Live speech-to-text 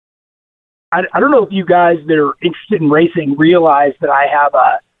I don't know if you guys that are interested in racing realize that I have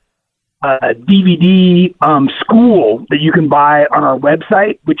a DVD school that you can buy on our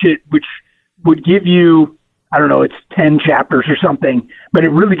website, which would give you, I don't know, it's 10 chapters or something, but it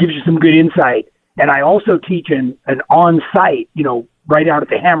really gives you some good insight. And I also teach an on-site, right out at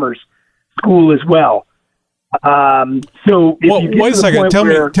the Hammers school as well. So if you get wait a second.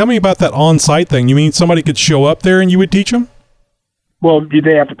 Tell me about that on-site thing. You mean somebody could show up there and you would teach them? Well,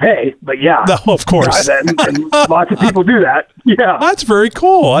 they have to pay, but yeah. No, of course. And lots of people do that. Yeah. That's very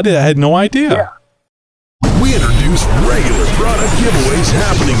cool. I had no idea. Yeah. We introduce regular product giveaways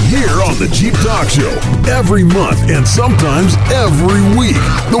happening here on the Jeep Talk Show every month and sometimes every week.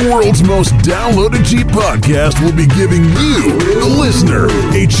 The world's most downloaded Jeep podcast will be giving you, the listener,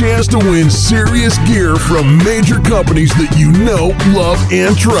 a chance to win serious gear from major companies that you know, love,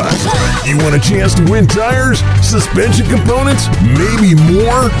 and trust. You want a chance to win tires, suspension components, maybe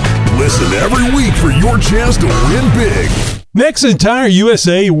more? Listen every week for your chance to win big. Nexen Tire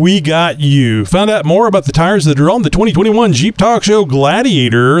USA, we got you. Found out more about the tires that are on the 2021 Jeep Talk Show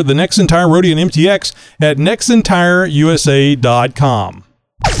Gladiator, the Nexen Tire Roadian MTX at nexentireusa.com.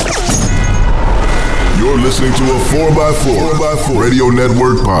 You're listening to a 4x4 Radio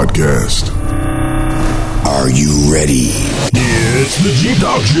Network podcast. Are you ready? It's the Jeep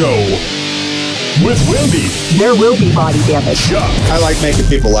Talk Show with Wendy. There will be body damage. Chuck. I like making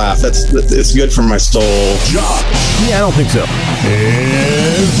people laugh. It's good for my soul. Josh. Yeah, I don't think so. And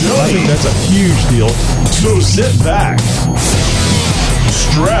I think Johnny. that's a huge deal. So sit back,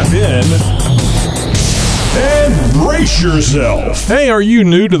 strap in, and brace yourself. Hey, are you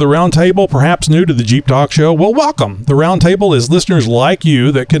new to the Roundtable, perhaps new to the Jeep Talk Show? Well, welcome. The Roundtable is listeners like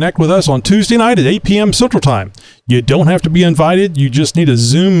you that connect with us on Tuesday night at 8 p.m. Central Time. You don't have to be invited. You just need a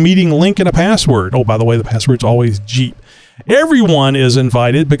Zoom meeting link and a password. Oh, by the way, the password's always Jeep. Everyone is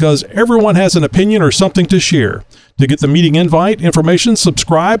invited because everyone has an opinion or something to share. To get the meeting invite information,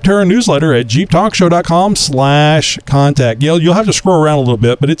 subscribe to our newsletter at jeeptalkshow.com/contact. You'll have to scroll around a little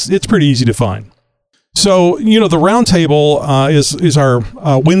bit, but it's pretty easy to find. So, the Roundtable is our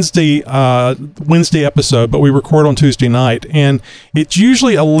Wednesday episode, but we record on Tuesday night. And it's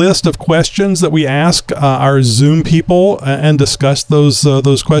usually a list of questions that we ask our Zoom people and discuss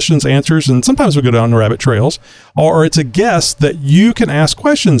those questions, answers, and sometimes we go down rabbit trails. Or it's a guest that you can ask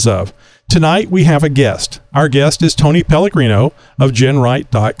questions of. Tonight, we have a guest. Our guest is Tony Pellegrino of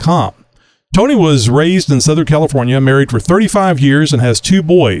GenRight.com. Tony was raised in Southern California, married for 35 years, and has 2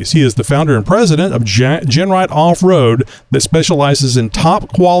 boys. He is the founder and president of GenRight Off-Road that specializes in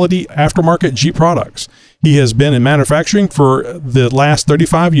top-quality aftermarket Jeep products. He has been in manufacturing for the last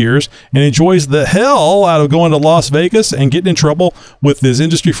 35 years and enjoys the hell out of going to Las Vegas and getting in trouble with his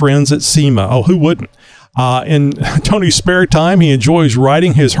industry friends at SEMA. Oh, who wouldn't? In Tony's spare time, he enjoys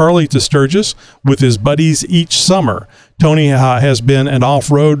riding his Harley to Sturgis with his buddies each summer. Tony has been an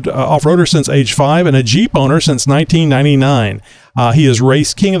off-roader since age 5 and a Jeep owner since 1999. He has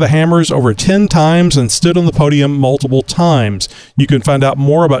raced King of the Hammers over 10 times and stood on the podium multiple times. You can find out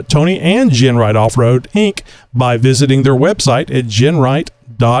more about Tony and GenRight Off-Road, Inc. by visiting their website at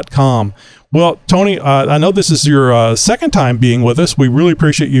genright.com. Well, Tony, I know this is your second time being with us. We really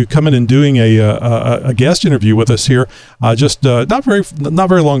appreciate you coming and doing a guest interview with us here. Just not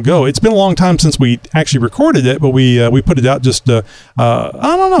very long ago. It's been a long time since we actually recorded it, but we put it out just I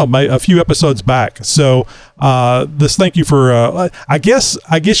don't know, a few episodes back. So thank you for. I guess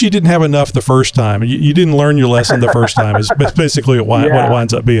you didn't have enough the first time. You didn't learn your lesson the first time. Is basically what it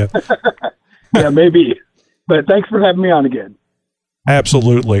winds up being. Yeah, maybe. But thanks for having me on again.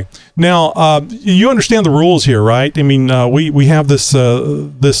 Absolutely. Now, you understand the rules here, right? I mean, we have this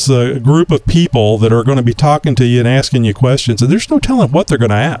group of people that are going to be talking to you and asking you questions, and there's no telling what they're going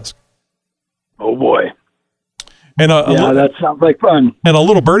to ask. Oh boy! And that sounds like fun. And a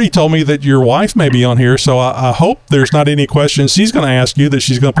little birdie told me that your wife may be on here, so I hope there's not any questions she's going to ask you that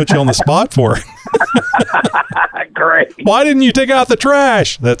she's going to put you on the spot for. Great. Why didn't you take out the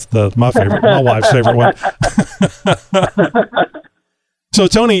trash? That's my wife's favorite one. So,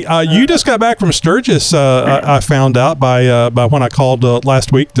 Tony, you just got back from Sturgis. I found out by when I called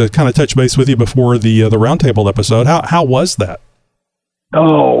last week to kind of touch base with you before the Roundtable episode. How was that?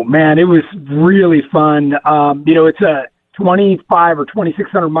 Oh man, it was really fun. It's a 25 or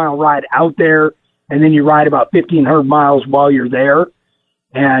 2,600 mile ride out there, and then you ride about 1,500 miles while you're there.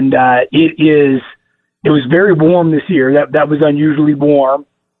 And it was very warm this year. That was unusually warm.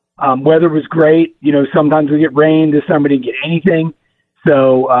 Weather was great. Sometimes we get rain. This summer we didn't get anything.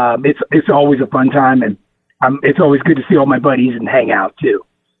 So it's always a fun time, and it's always good to see all my buddies and hang out too.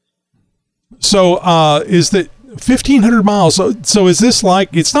 So is that 1,500 miles. So is this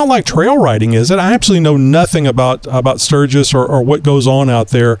like, it's not like trail riding, is it? I absolutely know nothing about Sturgis or what goes on out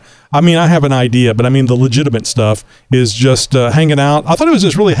there. I mean, I have an idea, but I mean, the legitimate stuff is just hanging out. I thought it was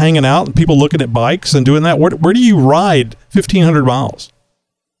just really hanging out and people looking at bikes and doing that. Where do you ride 1,500 miles?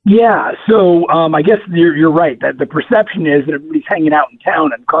 Yeah, so I guess you're right. That the perception is that everybody's hanging out in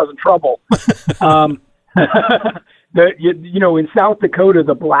town and causing trouble. In South Dakota,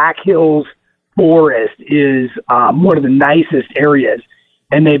 the Black Hills Forest is one of the nicest areas,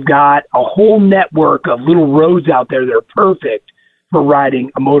 and they've got a whole network of little roads out there that are perfect for riding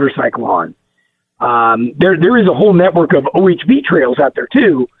a motorcycle on. There is a whole network of OHV trails out there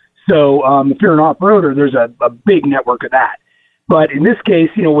too. So if you're an off-roader, there's a big network of that. But in this case,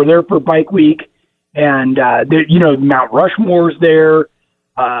 we're there for Bike Week, and Mount Rushmore's there.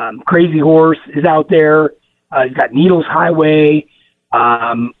 Crazy Horse is out there. You've got Needles Highway,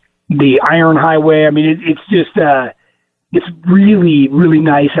 the Iron Highway. I mean, it's just it's really, really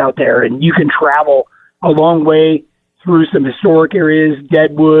nice out there, and you can travel a long way through some historic areas,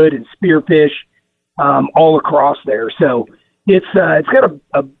 Deadwood and Spearfish, all across there. So it's got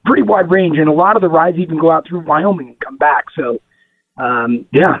a pretty wide range, and a lot of the rides even go out through Wyoming and come back. So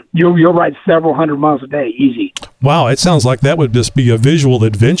you'll ride several hundred miles a day, easy. Wow, it sounds like that would just be a visual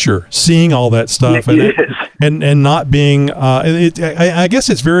adventure, seeing all that stuff, and not being. I guess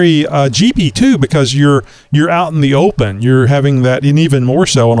it's very Jeepy too, because you're out in the open. You're having that, and even more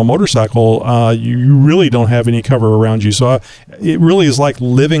so on a motorcycle. You really don't have any cover around you, so it really is like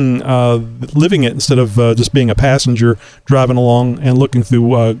living it instead of just being a passenger driving along and looking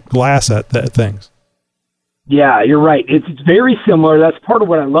through glass at things. Yeah, you're right. It's very similar. That's part of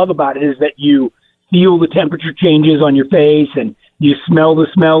what I love about it, is that you feel the temperature changes on your face and you smell the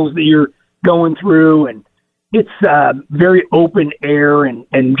smells that you're going through. And it's very open air and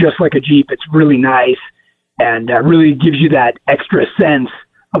just like a Jeep, it's really nice and really gives you that extra sense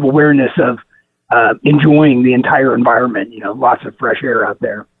of awareness of enjoying the entire environment. Lots of fresh air out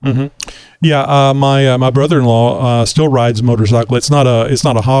there. Mm-hmm. Yeah, my brother-in-law still rides a motorcycle. It's not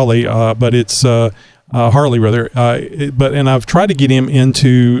a Harley, but it's Harley rather. And I've tried to get him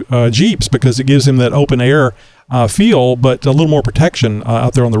into Jeeps because it gives him that open air feel, but a little more protection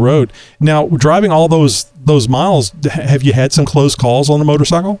out there on the road. Now, driving all those miles, have you had some close calls on a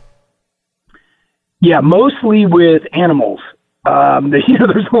motorcycle? Yeah, mostly with animals.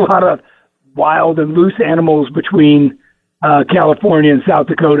 There's a lot of wild and loose animals between California and South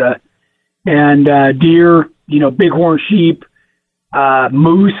Dakota, and deer, bighorn sheep,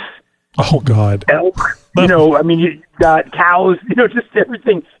 moose. Oh God! Elk. You got cows. Just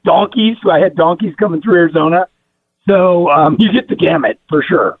everything. Donkeys. So I had donkeys coming through Arizona. So you get the gamut for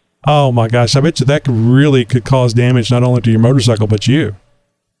sure. Oh my gosh! I bet you that could cause damage not only to your motorcycle but you.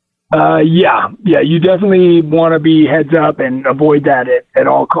 Yeah. You definitely want to be heads up and avoid that at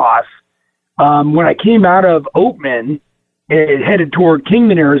all costs. When I came out of Oatman and headed toward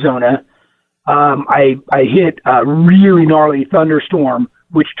Kingman, Arizona, I hit a really gnarly thunderstorm,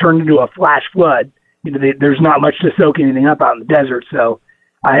 which turned into a flash flood. There's not much to soak anything up out in the desert, so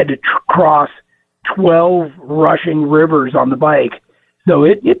I had to cross 12 rushing rivers on the bike. So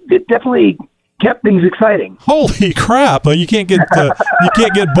it definitely kept things exciting. Holy crap! You can't get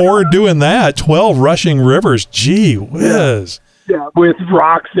bored doing that. 12 rushing rivers. Gee whiz. Yeah, with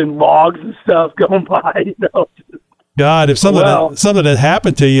rocks and logs and stuff going by. God, if something had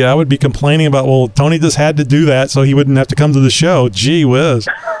happened to you, I would be complaining about, well, Tony just had to do that so he wouldn't have to come to the show. Gee whiz.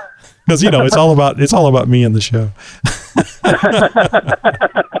 Because, it's all about me and the show.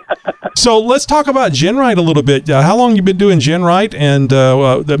 So let's talk about GenRide a little bit. How long you been doing GenRide? And,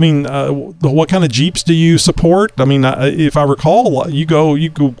 what kind of Jeeps do you support? I mean, if I recall, you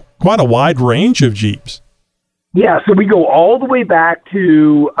go quite a wide range of Jeeps. Yeah, so we go all the way back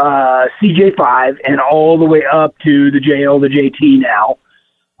to CJ5 and all the way up to the JL, the JT now.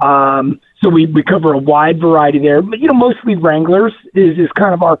 So we cover a wide variety there. But, mostly Wranglers is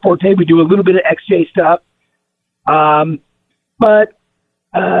kind of our forte. We do a little bit of XJ stuff. But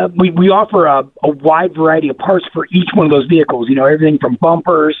we offer a wide variety of parts for each one of those vehicles. Everything from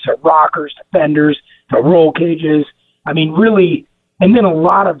bumpers to rockers to fenders to roll cages. I mean, really, and then a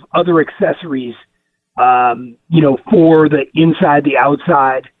lot of other accessories for the inside, the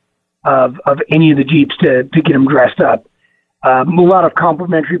outside of any of the Jeeps to get them dressed up. A lot of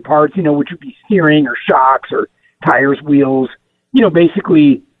complementary parts, which would be steering or shocks or tires, wheels.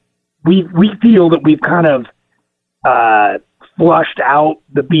 Basically, we feel that we've kind of flushed out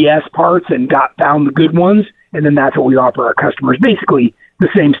the BS parts and found the good ones, and then that's what we offer our customers. Basically, the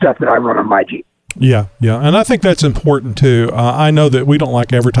same stuff that I run on my Jeep. Yeah, and I think that's important too. I know that we don't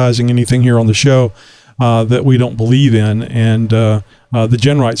like advertising anything here on the show, that we don't believe in, and the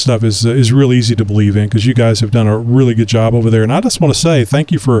GenRight stuff is real easy to believe in because you guys have done a really good job over there. And I just want to say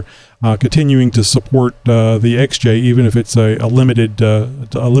thank you for continuing to support the XJ, even if it's a limited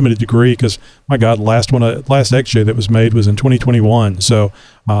degree. Because my God, last XJ that was made was in 2021, so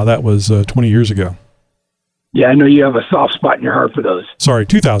that was 20 years ago. Yeah, I know you have a soft spot in your heart for those. Sorry,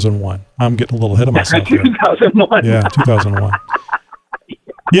 2001. I'm getting a little ahead of myself. 2001. Yeah, 2001.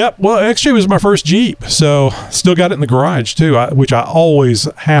 Yep. Well, XJ was my first Jeep, so still got it in the garage too, which I always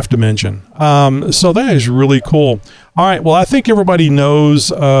have to mention. So that is really cool. All right. Well, I think everybody knows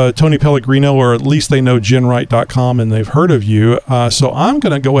Tony Pellegrino, or at least they know GenRight.com, and they've heard of you. So I'm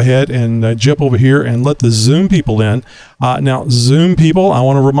going to go ahead and jump over here and let the Zoom people in. Now, Zoom people, I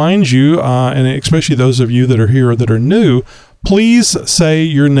want to remind you, and especially those of you that are here that are new, please say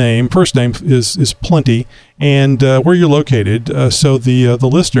your name. First name is plenty, and where you're located, so the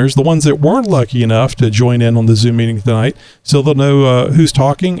listeners, the ones that weren't lucky enough to join in on the Zoom meeting tonight, so they'll know who's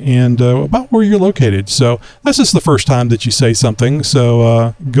talking and about where you're located. So that's just the first time that you say something.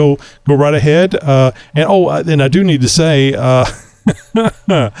 So go right ahead. And I do need to say,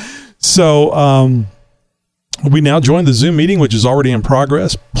 we now join the Zoom meeting, which is already in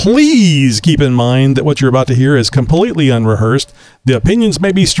progress. Please keep in mind that what you're about to hear is completely unrehearsed. The opinions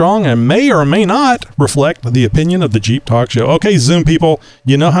may be strong and may or may not reflect the opinion of the Jeep Talk Show. Okay, Zoom people,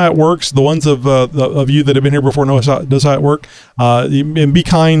 you know how it works. The ones of you that have been here before knows how it works. And be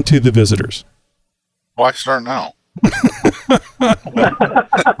kind to the visitors. Why start now?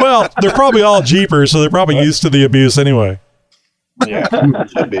 Well, they're probably all Jeepers, so they're probably used to the abuse anyway. Yeah,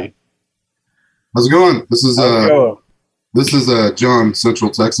 should be. How's it going? This is John, Central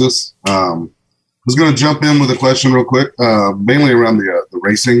Texas. I was going to jump in with a question real quick, mainly around the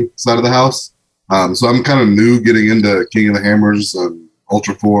racing side of the house. So I'm kind of new getting into King of the Hammers and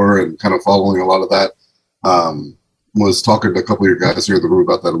Ultra 4 and kind of following a lot of that. Was talking to a couple of your guys here in the room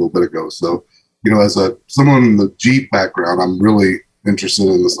about that a little bit ago. So, as someone in the Jeep background, I'm really interested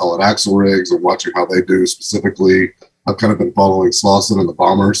in the solid axle rigs and watching how they do specifically. I've kind of been following Slauson and the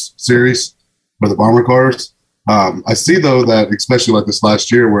Bombers series for the bomber cars. I see though that especially like this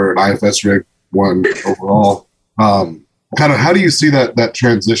last year where an IFS rig won overall, kind of how do you see that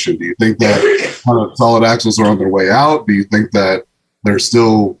transition? Do you think that kind of solid axles are on their way out? Do you think that they're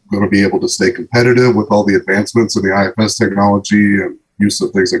still going to be able to stay competitive with all the advancements in the IFS technology and use of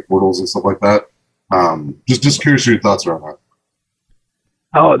things like portals and stuff like that? Just curious your thoughts around that.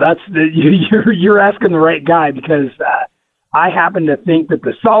 Oh, you're asking the right guy, because I happen to think that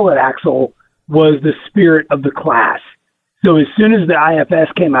the solid axle was the spirit of the class. So as soon as the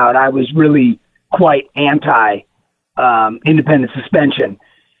IFS came out, I was really quite anti independent suspension.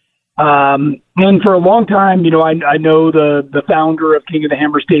 And for a long time, I know the founder of King of the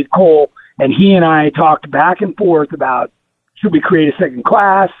Hammers, Dave Cole, and he and I talked back and forth about, should we create a second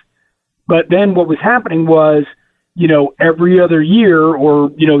class? But then what was happening was, every other year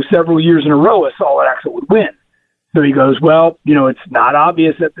or, several years in a row, a solid axle would win. So he goes, well, it's not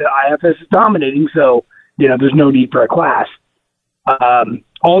obvious that the IFS is dominating, so, there's no need for a class.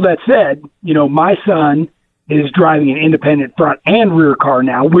 All that said, my son is driving an independent front and rear car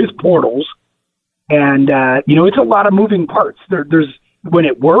now with portals. And, it's a lot of moving parts. There's when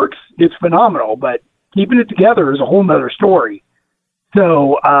it works, it's phenomenal, but keeping it together is a whole nother story.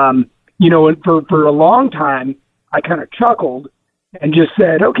 So, and for a long time, I kind of chuckled and just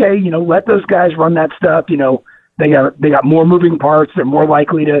said, okay, let those guys run that stuff. They got more moving parts. They're more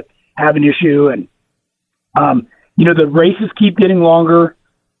likely to have an issue. And, the races keep getting longer,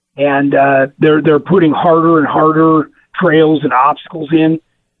 and they're putting harder and harder trails and obstacles in.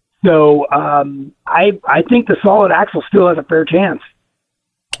 So I think the solid axle still has a fair chance.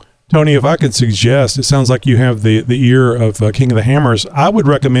 Tony, if I could suggest, it sounds like you have the ear of King of the Hammers. I would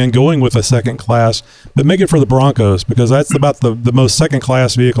recommend going with a second class, but make it for the Broncos, because that's about the most second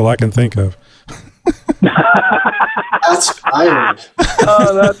class vehicle I can think of. That's fired.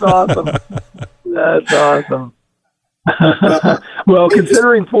 Oh, that's awesome. That's awesome. Well,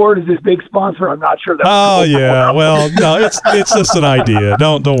 considering Ford is his big sponsor, I'm not sure. Oh, yeah. Well, no, it's just an idea.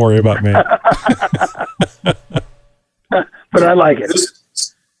 Don't worry about me. But I like it.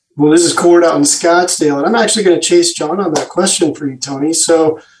 This is Cord out in Scottsdale, and I'm actually going to chase John on that question for you, Tony.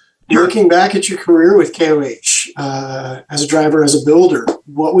 So, looking back at your career with KOH as a driver, as a builder,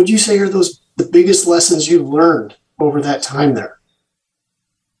 what would you say are the biggest lessons you've learned over that time there?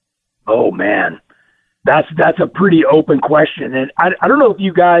 Oh man, that's a pretty open question, and I don't know if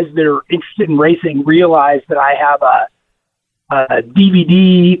you guys that are interested in racing realize that I have a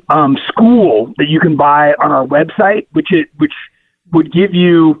DVD school that you can buy on our website, which would give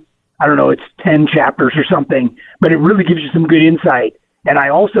you I don't know, it's 10 chapters or something, but it really gives you some good insight. And I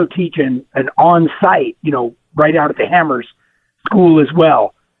also teach an on-site, right out at the Hammers school as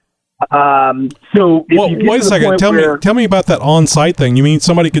well. So if you get wait a second. Tell me about that on-site thing. You mean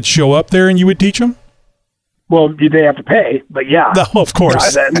somebody could show up there and you would teach them? Well, they have to pay, but yeah. No, of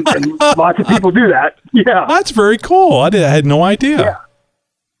course. And lots of people do that. Yeah. That's very cool. I had no idea.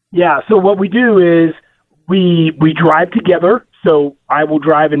 Yeah. So what we do is we drive together. So I will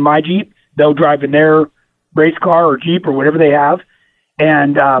drive in my Jeep. They'll drive in their race car or Jeep or whatever they have.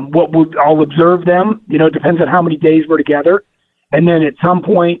 And I'll observe them. It depends on how many days we're together. And then at some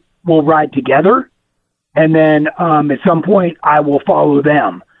point, we'll ride together. And then at some point, I will follow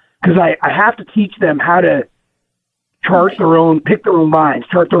them. Because I have to teach them how to pick their own lines,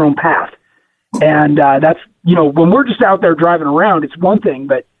 chart their own path. And that's, when we're just out there driving around, it's one thing.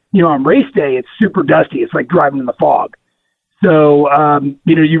 But, on race day, it's super dusty. It's like driving in the fog. So,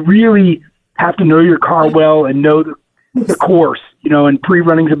 you really have to know your car well and know the course, and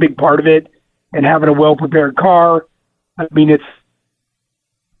pre-running is a big part of it, and having a well-prepared car. I mean,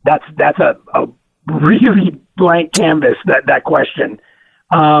 that's a really blank canvas, that question.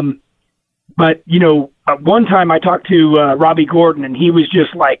 But, one time I talked to Robbie Gordon, and he was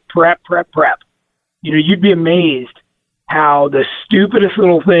just like, prep. You'd be amazed how the stupidest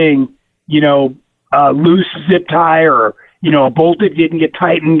little thing, loose zip tie or, a bolt that didn't get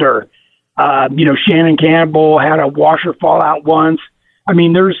tightened or, Shannon Campbell had a washer fall out once. I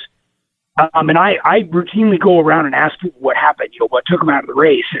mean, there's, and I routinely go around and ask people what happened, what took them out of the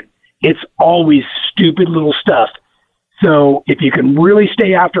race. And it's always stupid little stuff. So if you can really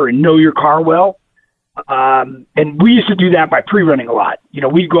stay after and know your car well, and we used to do that by pre-running a lot.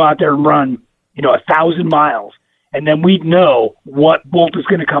 We'd go out there and run, 1,000 miles, and then we'd know what bolt is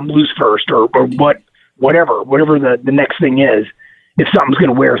going to come loose first or whatever the next thing is, if something's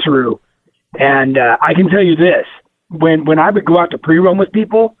going to wear through. And I can tell you this, when I would go out to pre-run with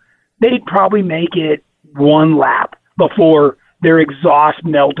people, they'd probably make it one lap before their exhaust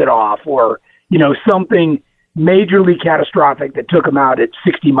melted off or, something majorly catastrophic that took them out at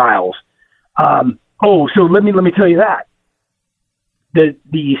 60 miles. So let me tell you that.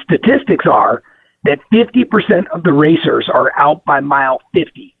 The statistics are that 50% of the racers are out by mile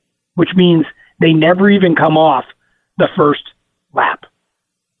 50, which means they never even come off the first lap.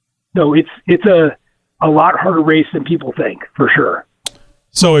 So it's a lot harder race than people think, for sure.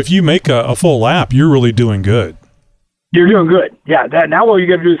 So if you make a full lap, you're really doing good. You're doing good. Yeah. Now all you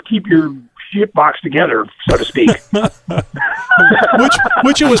got to do is keep your shit box together, so to speak.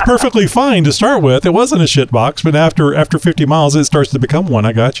 which it was perfectly fine to start with. It wasn't a shit box, but after 50 miles, it starts to become one.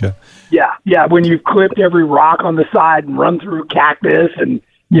 I gotcha. Yeah. When you've clipped every rock on the side and run through cactus and,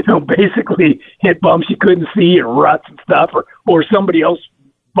 basically hit bumps you couldn't see and ruts and stuff, or somebody else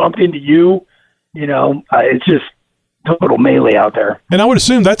bumped into you, it's just total melee out there. And I would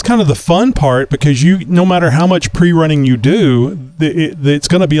assume that's kind of the fun part, because no matter how much pre-running you do, it's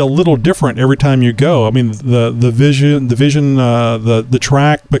going to be a little different every time you go. I mean, the vision, the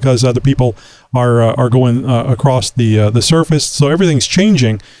track, because other people are going across the surface, so everything's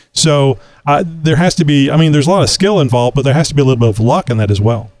changing. So there has to be. I mean, there's a lot of skill involved, but there has to be a little bit of luck in that as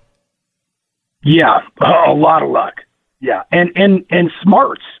well. Yeah, a lot of luck. Yeah, and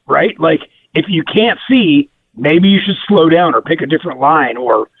smarts, right? Like if you can't see, maybe you should slow down or pick a different line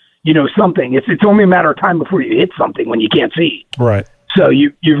or, something. It's only a matter of time before you hit something when you can't see. Right. So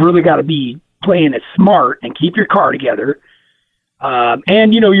you've really got to be playing it smart and keep your car together.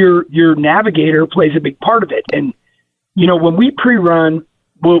 And, your navigator plays a big part of it. And, when we pre-run,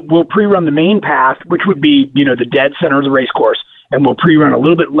 we'll pre-run the main path, which would be, the dead center of the race course. And we'll pre-run a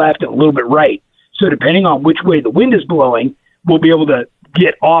little bit left and a little bit right. So depending on which way the wind is blowing, we'll be able to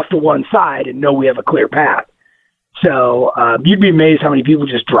get off to one side and know we have a clear path. So you'd be amazed how many people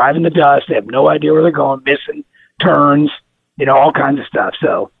just drive in the dust. They have no idea where they're going, missing turns, all kinds of stuff.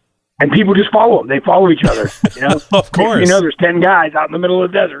 So, and people just follow them. They follow each other, Of course. There's 10 guys out in the middle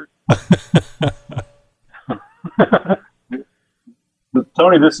of the desert.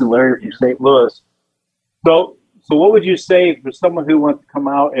 Tony, this is Larry from St. Louis. So what would you say for someone who wants to come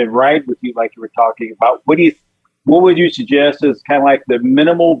out and ride with you, like you were talking about? What would you suggest is kind of like the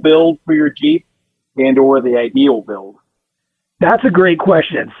minimal build for your Jeep and or the ideal build? That's a great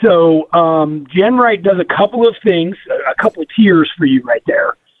question. So GenRight does a couple of things, a couple of tiers for you right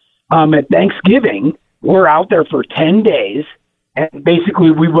there. At Thanksgiving, we're out there for 10 days, and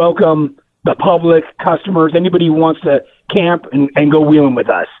basically we welcome the public, customers, anybody who wants to camp and go wheeling with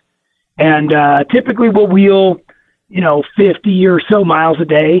us. And typically we'll wheel, 50 or so miles a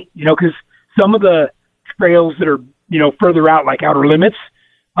day, because some of the trails that are, further out, like Outer Limits,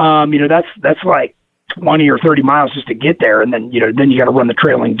 that's like 20 or 30 miles just to get there. And then, then you got to run the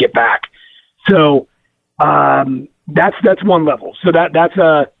trail and get back. So, that's one level. So that's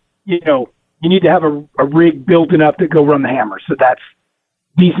you need to have a rig built enough to go run the hammers. So that's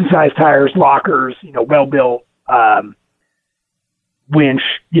decent sized tires, lockers, well built, winch,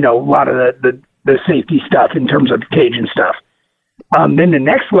 a lot of the safety stuff in terms of cage and stuff. Then the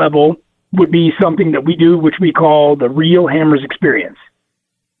next level would be something that we do, which we call the Real Hammers Experience.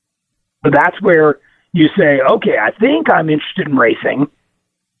 So that's where you say, okay, I think I'm interested in racing.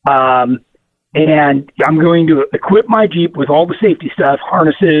 And I'm going to equip my Jeep with all the safety stuff,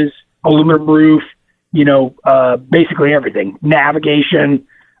 harnesses, aluminum roof, basically everything, navigation,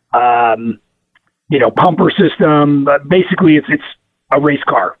 pumper system. Basically it's a race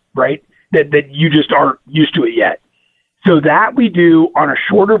car, right? That you just aren't used to it yet. So that we do on a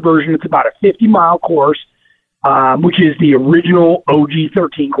shorter version. It's about a 50-mile course, which is the original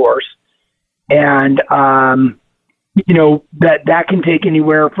OG13 course. And, that can take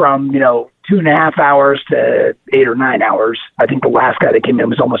anywhere from, 2.5 hours to 8 or 9 hours. I think the last guy that came in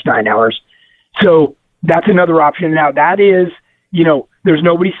was almost 9 hours. So that's another option. Now that is, there's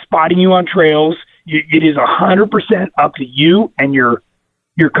nobody spotting you on trails. It is 100% up to you and your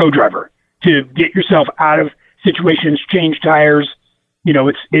co-driver to get yourself out of situations, change tires.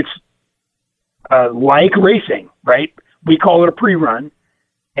 It's like racing, right? We call it a pre-run,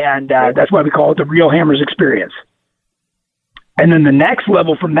 and that's why we call it the Real Hammers Experience. And then the next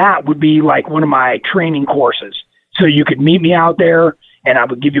level from that would be like one of my training courses. So you could meet me out there, and I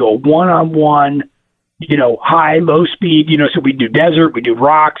would give you a one-on-one, high, low speed, so we do desert, we do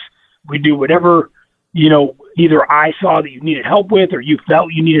rocks, we do whatever, either I saw that you needed help with or you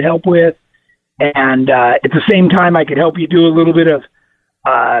felt you needed help with. And at the same time, I could help you do a little bit of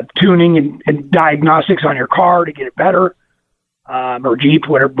tuning and diagnostics on your car to get it better, or Jeep,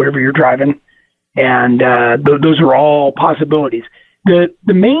 whatever you're driving. And those are all possibilities. The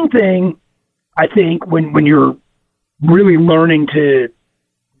main thing, I think, when you're really learning to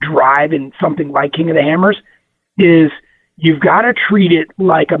drive in something like King of the Hammers, is you've got to treat it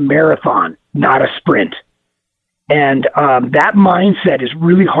like a marathon, not a sprint. And that mindset is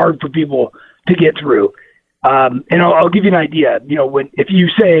really hard for people to get through. And I'll give you an idea. If you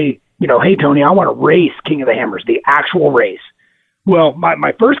say, hey, Tony, I want to race King of the Hammers, the actual race. Well,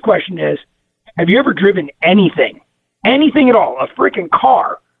 my first question is, have you ever driven anything at all, a freaking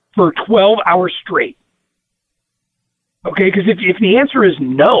car, for 12 hours straight? Okay, because if the answer is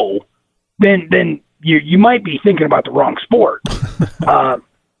no, then you might be thinking about the wrong sport. Because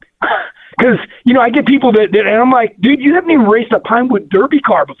I get people that and I'm like, dude, you haven't even raced a Pinewood Derby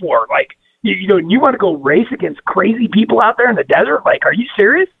car before. Like, you want to go race against crazy people out there in the desert? Like, are you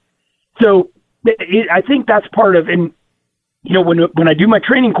serious? So I think that's part of, and when I do my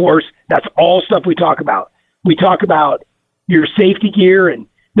training course, that's all stuff we talk about. We talk about your safety gear, and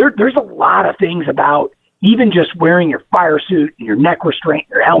there's a lot of things about even just wearing your fire suit, your neck restraint,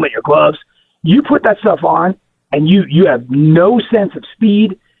 your helmet, your gloves. You put that stuff on, and you have no sense of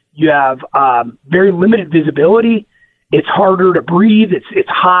speed. You have very limited visibility. It's harder to breathe. It's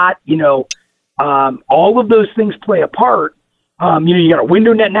hot. All of those things play a part. You got a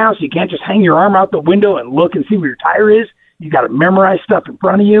window net now, so you can't just hang your arm out the window and look and see where your tire is. You got to memorize stuff in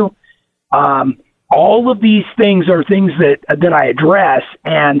front of you. All of these things are things that I address.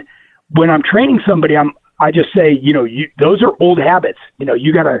 And when I'm training somebody, I just say, those are old habits.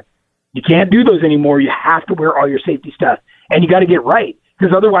 You can't do those anymore. You have to wear all your safety stuff, and you got to get right,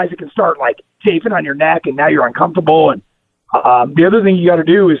 because otherwise it can start like chafing on your neck, and now you're uncomfortable. And the other thing you got to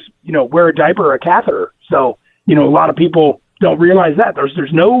do is, wear a diaper or a catheter. So, a lot of people don't realize that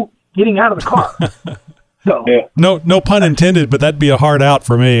there's no getting out of the car. So yeah. No pun intended, but that'd be a hard out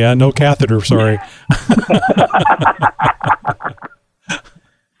for me. No catheter, sorry.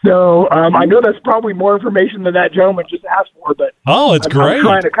 So I know that's probably more information than that gentleman just asked for, but it's great. I'm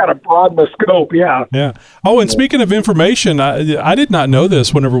trying to kind of broaden the scope. Yeah. Yeah. Oh, and speaking of information, I did not know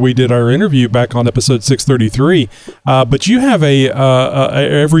this whenever we did our interview back on episode 633, but you have a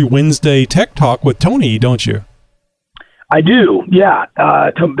every Wednesday tech talk with Tony, don't you? I do, yeah.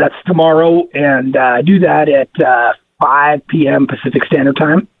 That's tomorrow, and I do that at 5 p.m. Pacific Standard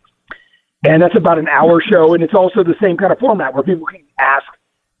Time. And that's about an hour show, and it's also the same kind of format where people can ask,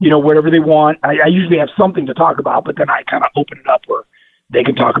 whatever they want. I usually have something to talk about, but then I kind of open it up where they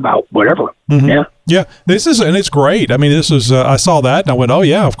can talk about whatever. Mm-hmm. Yeah. Yeah. And it's great. I mean, this is, I saw that, and I went, oh,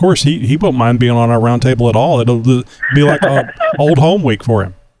 yeah, of course, he won't mind being on our roundtable at all. It'll be like an old home week for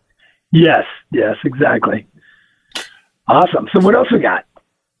him. Yes, exactly. Awesome. So what else we got?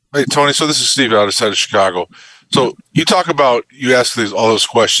 Hey, Tony, so this is Steve outside of Chicago. So you talk about, you ask all those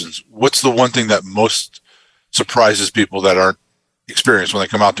questions. What's the one thing that most surprises people that aren't experienced when they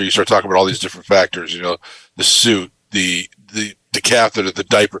come out there? You start talking about all these different factors, the suit, the catheter, the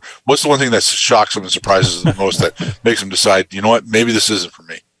diaper. What's the one thing that shocks them and surprises them the most that makes them decide, you know what, maybe this isn't for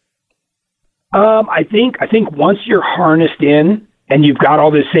me? I think once you're harnessed in and you've got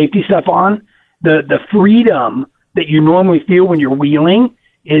all this safety stuff on, the freedom that you normally feel when you're wheeling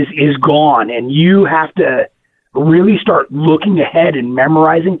is gone, and you have to really start looking ahead and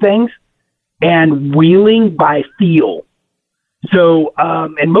memorizing things and wheeling by feel. So,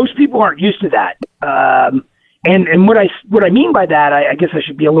 and most people aren't used to that. And what I mean by that, I guess I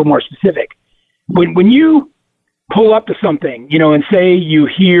should be a little more specific. When you pull up to something, and say you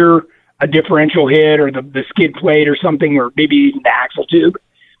hear a differential hit or the skid plate or something, or maybe even the axle tube,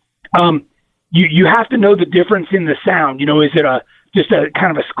 you have to know the difference in the sound. Is it just a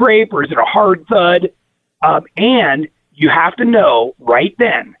kind of a scrape, or is it a hard thud? And you have to know right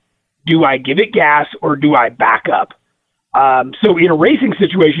then, do I give it gas or do I back up? So in a racing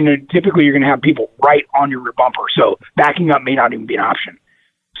situation, typically you're going to have people right on your rear bumper. So backing up may not even be an option.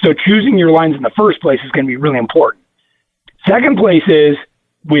 So choosing your lines in the first place is going to be really important. Second place is,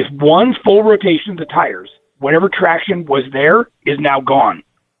 with one full rotation of the tires, whatever traction was there is now gone.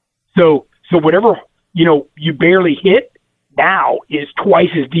 So whatever, you barely hit now is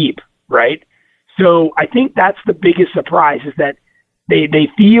twice as deep, right? So I think that's the biggest surprise, is that they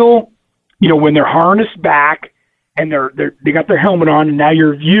feel, when they're harnessed back and they got their helmet on, and now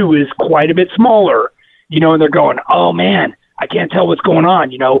your view is quite a bit smaller, and they're going, oh man, I can't tell what's going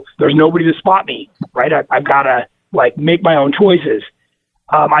on. There's nobody to spot me, right? I've got to make my own choices.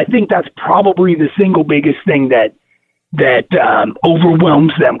 I think that's probably the single biggest thing that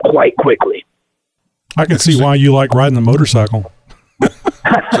overwhelms them quite quickly. I can see why you like riding a motorcycle. So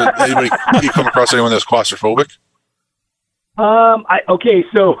you come across anyone that's claustrophobic?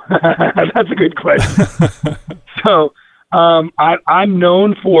 So that's a good question. So, I'm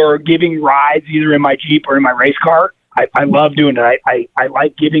known for giving rides either in my Jeep or in my race car. I love doing it. I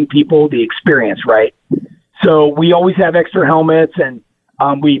like giving people the experience, right? So we always have extra helmets, and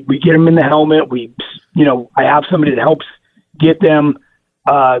we get them in the helmet. I have somebody that helps get them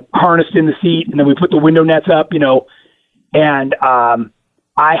harnessed in the seat, and then we put the window nets up, and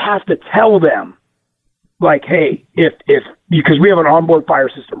I have to tell them, hey, if because we have an onboard fire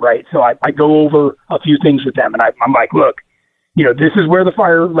system, right? So I go over a few things with them, and I'm like, look, this is where the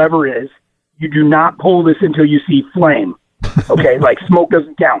fire lever is. You do not pull this until you see flame. Okay, smoke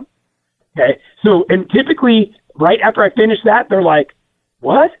doesn't count. Okay, so, and typically right after I finish that, they're like,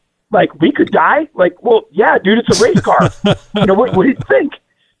 what? We could die? Well, yeah, dude, it's a race car. What do you think?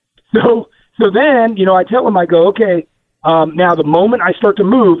 So then, I tell them, I go, okay, now the moment I start to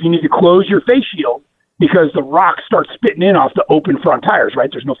move, you need to close your face shield, because the rocks start spitting in off the open front tires, right?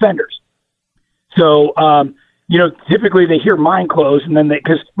 There's no fenders. So, typically they hear mine close, and then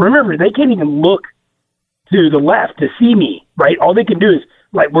because remember, they can't even look to the left to see me, right? All they can do is,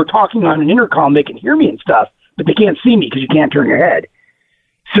 we're talking on an intercom, they can hear me and stuff, but they can't see me because you can't turn your head.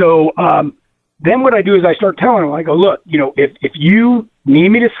 So then what I do is I start telling them, I go, look, if you need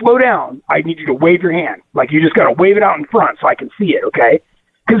me to slow down, I need you to wave your hand. You just got to wave it out in front so I can see it, okay?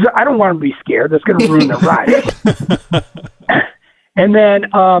 Because I don't want them to be scared. That's going to ruin their ride. And then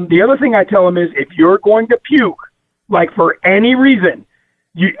the other thing I tell them is, if you're going to puke, for any reason,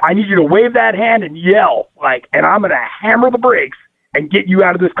 I need you to wave that hand and yell, and I'm going to hammer the brakes and get you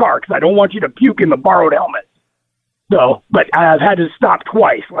out of this car, because I don't want you to puke in the borrowed helmet. So, but I've had to stop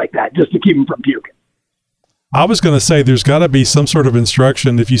twice like that just to keep them from puking. I was going to say there's got to be some sort of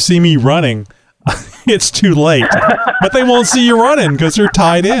instruction. If you see me running, it's too late. But they won't see you running because they're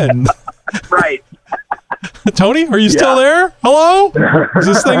tied in. Right. Tony, are you still there? Hello? Is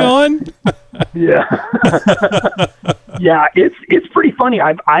this thing on? Yeah. Yeah, it's pretty funny.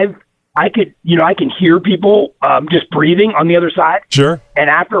 I can hear people just breathing on the other side. Sure. And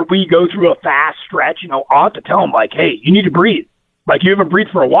after we go through a fast stretch, I'll have to tell them, hey, you need to breathe. You haven't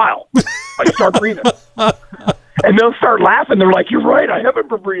breathed for a while. Start breathing. And they'll start laughing. They're like, you're right, I haven't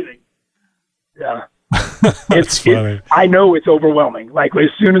been breathing. Yeah. It's funny. I know it's overwhelming. As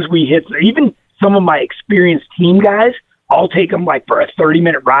soon as we hit, even some of my experienced team guys, I'll take them for a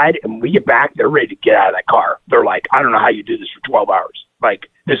 30-minute ride, and when we get back, they're ready to get out of that car. They're like, I don't know how you do this for 12 hours.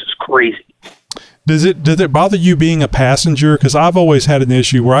 This is crazy. Does it bother you being a passenger? Because I've always had an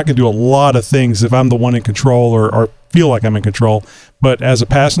issue where I can do a lot of things if I'm the one in control or feel like I'm in control. But as a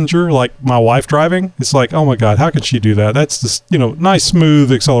passenger, like my wife driving, it's like, oh my God, how could she do that? That's just, nice,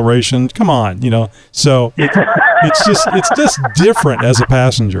 smooth acceleration. Come on, So it's just different as a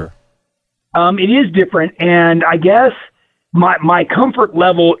passenger. It is different, and I guess my comfort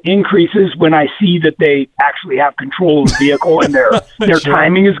level increases when I see that they actually have control of the vehicle and their Sure.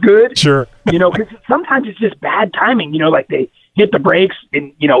 timing is good. Sure. Because sometimes it's just bad timing. Like they hit the brakes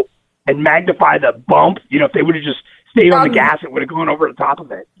and and magnify the bump. If they would have just stayed on the gas, it would have gone over the top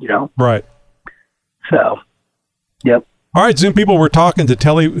of it. Right. So, yep. All right, Zoom people, we're talking to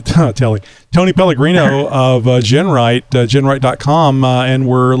Tony Pellegrino of GenRight, GenRight.com, and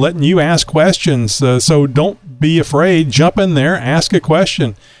we're letting you ask questions. So don't be afraid. Jump in there, ask a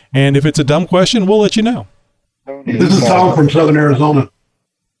question. And if it's a dumb question, we'll let you know. This is Tom from Southern Arizona.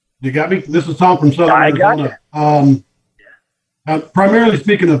 You got me? This is Tom from Southern Arizona. Primarily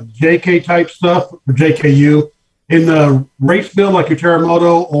speaking of JK type stuff, or JKU, in the race build like your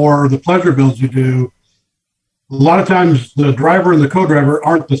Terremoto or the pleasure builds you do, a lot of times the driver and the co-driver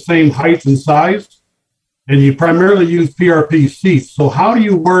aren't the same height and size, and you primarily use PRP seats. So how do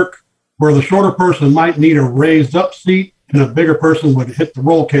you work where the shorter person might need a raised up seat and a bigger person would hit the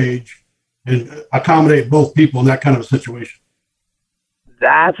roll cage and accommodate both people in that kind of a situation?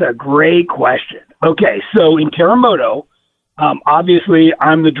 That's a great question. Okay, so in Terremoto, obviously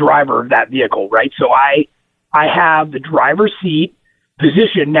I'm the driver of that vehicle, right? So I have the driver's seat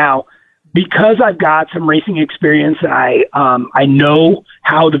position. Now, because I've got some racing experience and I know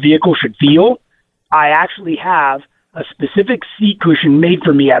how the vehicle should feel, I actually have a specific seat cushion made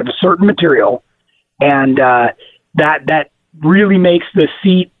for me out of a certain material, and that really makes the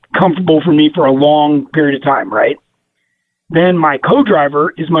seat comfortable for me for a long period of time, right? Then my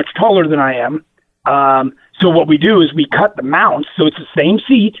co-driver is much taller than I am, so what we do is we cut the mounts, so it's the same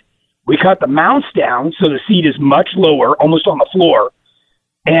seat. We cut the mounts down so the seat is much lower, almost on the floor.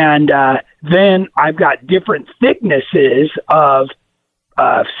 And then I've got different thicknesses of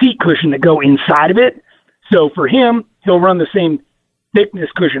seat cushion that go inside of it. So for him, he'll run the same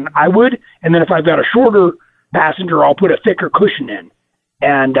thickness cushion I would. And then if I've got a shorter passenger, I'll put a thicker cushion in.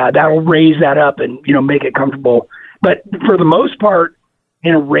 And that'll raise that up and, make it comfortable. But for the most part,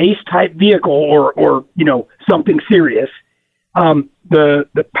 in a race-type vehicle or something serious,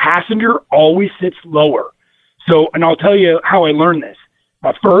 the passenger always sits lower. So, and I'll tell you how I learned this.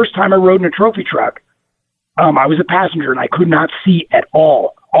 The first time I rode in a trophy truck, I was a passenger and I could not see at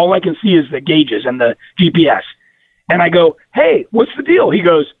all. All I can see is the gauges and the GPS. And I go, "Hey, what's the deal?" He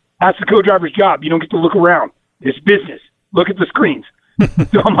goes, "That's the co-driver's job. You don't get to look around. It's business. Look at the screens."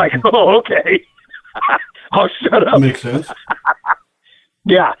 So I'm like, "Oh, okay." I'll shut up. That makes sense.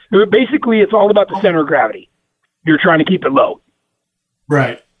 Yeah. Basically, it's all about the center of gravity. You're trying to keep it low.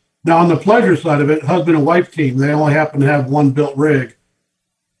 Right. Now, on the pleasure side of it, husband and wife team, they only happen to have one built rig.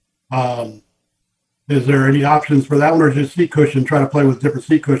 Is there any options for that one, or just seat cushion, try to play with different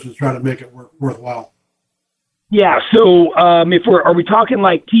seat cushions, try to make it worthwhile? Yeah. So are we talking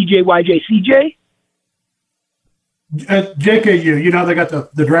like TJ, YJ, CJ? JKU, they got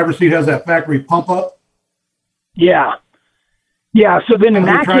the driver's seat has that factory pump up. Yeah. Yeah. So then in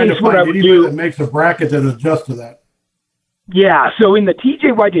that case, what I would do, that makes a bracket that adjusts to that. Yeah. So in the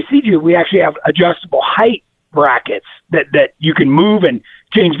TJ, YJ, CJ, we actually have adjustable height brackets that you can move and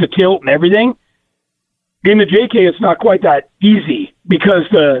change the tilt and everything. In the JK, it's not quite that easy because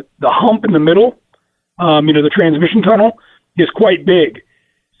the hump in the middle, the transmission tunnel is quite big.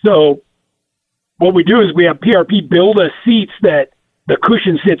 So what we do is we have PRP build us seats that the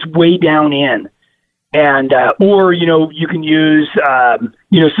cushion sits way down in. And, or, you can use,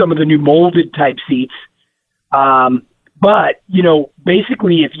 some of the new molded type seats. But,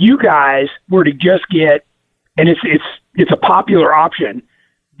 basically if you guys were to just get, and it's a popular option,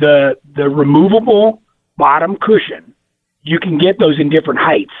 the removable bottom cushion, you can get those in different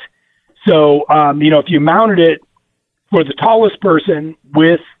heights. So, if you mounted it for the tallest person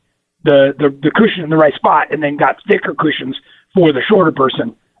with the cushion in the right spot and then got thicker cushions for the shorter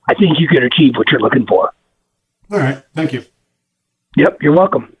person, I think you could achieve what you're looking for. All right. Thank you. Yep. You're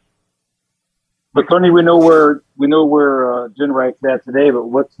welcome. But Tony, we know where GenRight's at today, but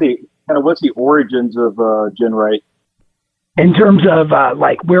what's the origins of GenRight? In terms of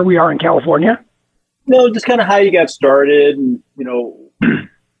like where we are in California? No, just kind of how you got started and,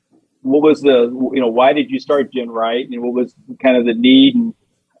 what was why did you start GenRight and what was kind of the need and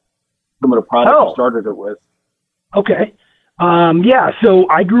some of the products you started it with? Okay. So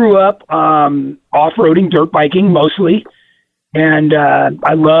I grew up off-roading, dirt biking mostly, and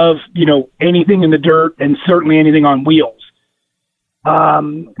I love, anything in the dirt and certainly anything on wheels.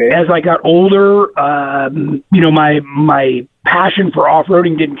 As I got older, my passion for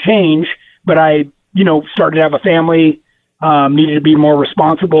off-roading didn't change, but I, started to have a family, needed to be more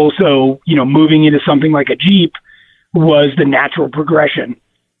responsible. So, moving into something like a Jeep was the natural progression.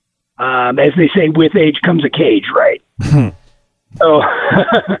 As they say, with age comes a cage, right? So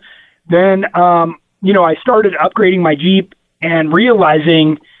then, I started upgrading my Jeep and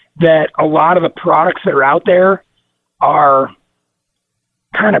realizing that a lot of the products that are out there are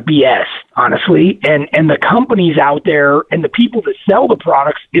kind of BS, honestly. And the companies out there and the people that sell the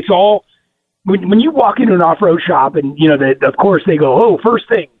products, it's all, when you walk into an off-road shop and, of course they go, oh, first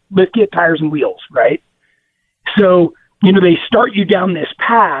thing, let's get tires and wheels, right? So, they start you down this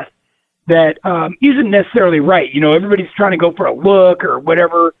path that isn't necessarily right. Everybody's trying to go for a look or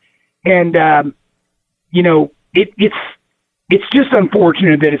whatever. And, it's just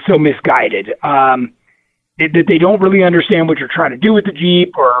unfortunate that it's so misguided. That they don't really understand what you're trying to do with the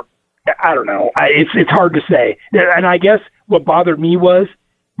Jeep, or I don't know. It's hard to say. And I guess what bothered me was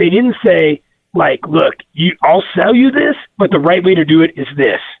they didn't say, like, look, I'll sell you this, but the right way to do it is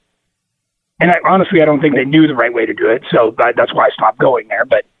this. And honestly, I don't think they knew the right way to do it. So that's why I stopped going there.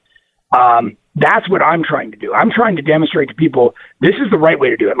 But that's what I'm trying to do. I'm trying to demonstrate to people, this is the right way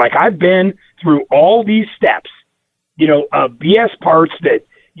to do it. Like, I've been through all these steps, of BS parts that,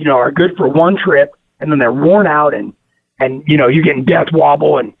 are good for one trip, and then they're worn out and you're getting death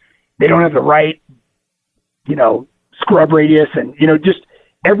wobble and they don't have the right, scrub radius and, just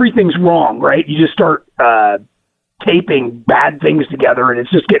everything's wrong, right? You just start taping bad things together and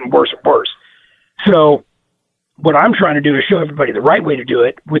it's just getting worse and worse. So what I'm trying to do is show everybody the right way to do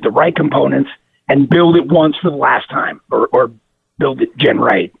it with the right components and build it once for the last time or build it gen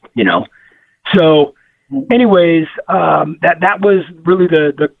right, So anyways, that was really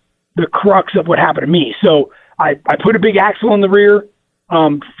the crux of what happened to me. So I put a big axle in the rear.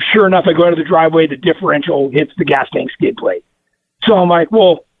 Sure enough, I go out of the driveway, the differential hits the gas tank skid plate. So I'm like,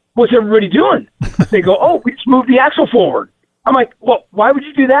 well, what's everybody doing? They go, oh, we just moved the axle forward. I'm like, well, why would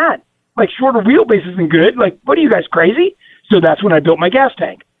you do that? Like, shorter wheelbase isn't good. Like, what are you guys, crazy? So that's when I built my gas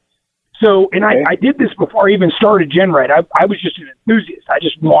tank. So, and I did this before I even started GenRight. I was just an enthusiast. I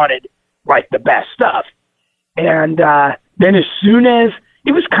just wanted, like, the best stuff. And then as soon as,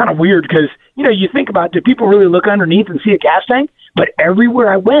 it was kind of weird because, you think about, did people really look underneath and see a gas tank? But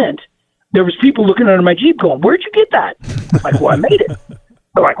everywhere I went, there was people looking under my Jeep going, where'd you get that? I'm like, well, I made it.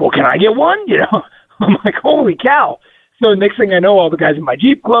 They're like, well, can I get one? I'm like, holy cow. So the next thing I know, all the guys in my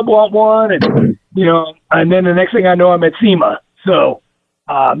Jeep club want one. And, and then the next thing I know, I'm at SEMA. So,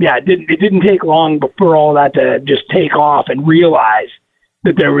 it didn't take long before all that to just take off and realize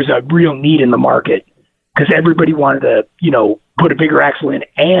that there was a real need in the market because everybody wanted to, put a bigger axle in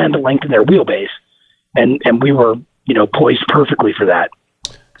and lengthen their wheelbase. And we were, poised perfectly for that.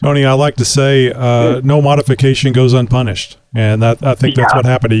 Tony, I like to say, no modification goes unpunished. And I think that's what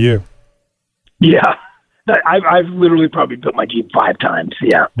happened to you. Yeah. I've literally probably built my Jeep 5 times.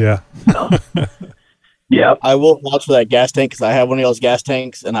 Yeah. Yeah. So, yeah. I will vouch for that gas tank because I have one of those gas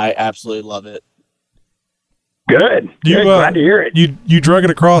tanks and I absolutely love it. Good. Glad to hear it. You drug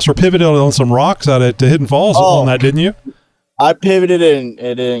it across or pivoted on some rocks out at Hidden Falls on that, didn't you? I pivoted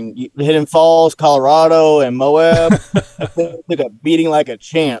in Hidden Falls, Colorado, and Moab. I took a beating like a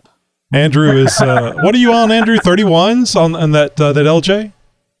champ. Andrew is what are you on, Andrew? 31s on that LJ?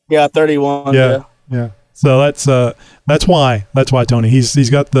 Yeah, 31. Yeah. So that's why Tony. He's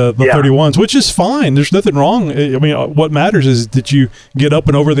got the 31s, which is fine. There's nothing wrong. I mean, what matters is that you get up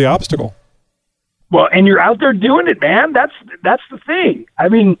and over the obstacle. Well, and you're out there doing it, man. That's the thing. I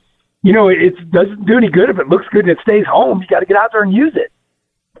mean, it doesn't do any good if it looks good and it stays home. You got to get out there and use it.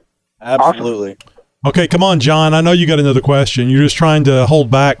 Absolutely. Awesome. Okay, come on, John. I know you got another question. You're just trying to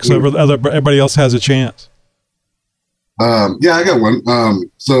hold back so everybody else has a chance. I got one.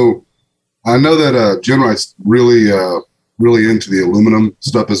 So I know that GenRight's really into the aluminum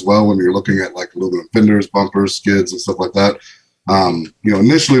stuff as well when you're looking at like aluminum fenders, bumpers, skids, and stuff like that.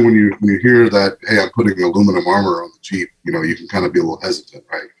 Initially when you hear that, hey, I'm putting aluminum armor on the Jeep, you can kind of be a little hesitant,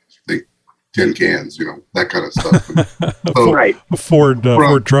 right? You think tin cans, that kind of stuff. So, right. Ford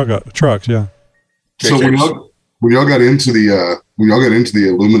trucks, yeah. So when y'all got into the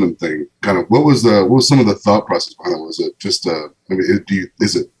aluminum thing, kind of what was some of the thought process behind it? Was it just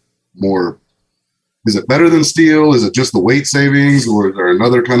is it better than steel? Is it just the weight savings, or is there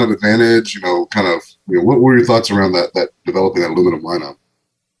another kind of advantage? What were your thoughts around that developing that aluminum lineup?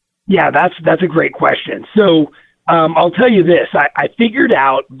 Yeah, that's a great question. So I'll tell you this: I figured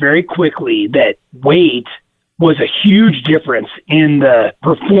out very quickly that weight was a huge difference in the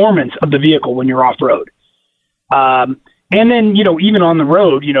performance of the vehicle when you're off road. And then even on the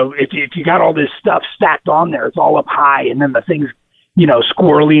road, if you got all this stuff stacked on there, it's all up high, and then the thing's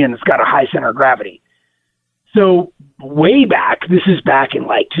squirrely and it's got a high center of gravity. So way back, this is back in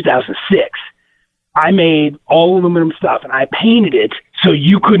like 2006, I made all aluminum stuff and I painted it so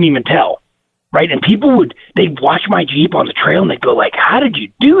you couldn't even tell, right? And they'd watch my Jeep on the trail and they'd go like, how did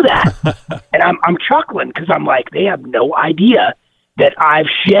you do that? And I'm chuckling because I'm like, they have no idea that I've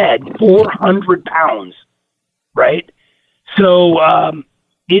shed 400 pounds, right? So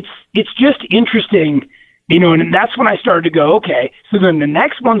it's just interesting, you know, and that's when I started to go, okay, so then the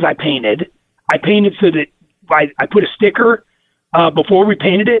next ones I painted so that I put a sticker before we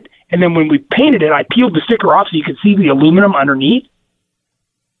painted it, and then when we painted it, I peeled the sticker off so you could see the aluminum underneath.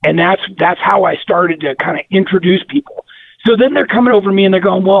 And that's how I started to kind of introduce people. So then they're coming over to me and they're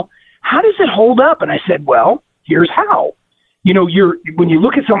going, well, how does it hold up? And I said, well, here's how. You know, when you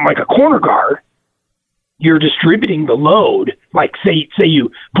look at something like a corner guard, you're distributing the load, like say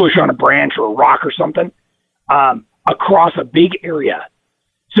you push on a branch or a rock or something, across a big area.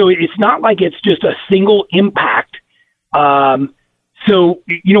 So it's not like it's just a single impact. So,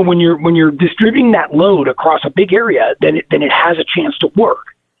 you know, when you're distributing that load across a big area, then it has a chance to work.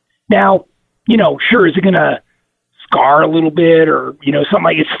 Now, you know, sure, is it going to scar a little bit or, you know, something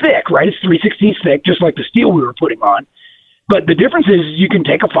like it's thick, right? It's 3/16 thick, just like the steel we were putting on. But the difference is you can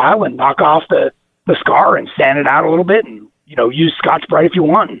take a file and knock off the scar and sand it out a little bit and, you know, use Scotch-Brite if you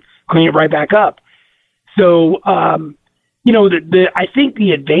want and clean it right back up. So, you know, I think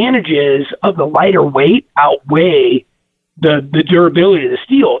the advantages of the lighter weight outweigh the durability of the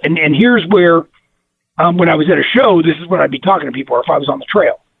steel. And here's where, when I was at a show, this is what I'd be talking to people, or if I was on the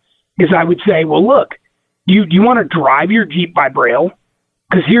trail, is I would say, well, look, do you want to drive your Jeep by Braille?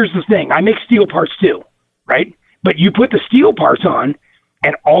 Because here's the thing, I make steel parts too, right? But you put the steel parts on,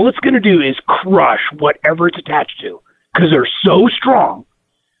 and all it's going to do is crush whatever it's attached to because they're so strong.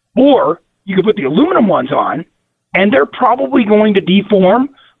 Or you can put the aluminum ones on, and they're probably going to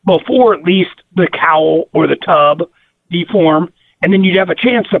deform before at least the cowl or the tub deform, and then you'd have a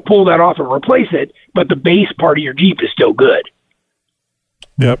chance to pull that off and replace it, but the base part of your Jeep is still good.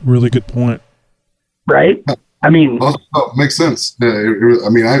 Yep, really good point. Right? I mean... makes sense. I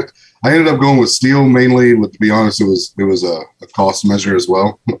mean, I ended up going with steel mainly. To be honest, it was a cost measure as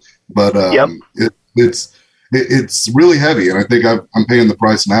well. But it's really heavy, and I think I'm paying the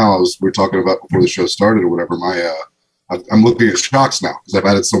price now. As we were talking about before the show started or whatever. I'm looking at shocks now because I've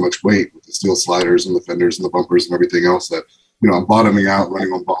added so much weight with the steel sliders and the fenders and the bumpers and everything else that, you know, I'm bottoming out,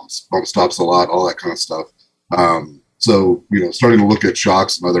 running on bump stops a lot, all that kind of stuff. So, you know, starting to look at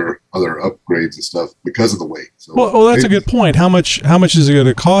shocks and other upgrades and stuff because of the weight. So, well, that's a good point. How much is it going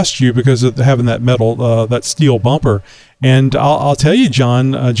to cost you because of having that metal, that steel bumper? And I'll tell you,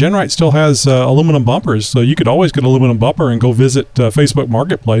 John, Genrite still has aluminum bumpers, so you could always get an aluminum bumper and go visit Facebook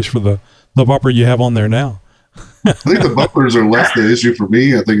Marketplace for the bumper you have on there now. I think the bumpers are less the issue for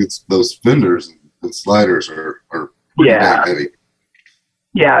me. I think it's those fenders and sliders are pretty damn heavy.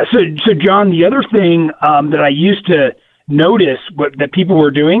 Yeah. So John, the other thing that I used to notice that people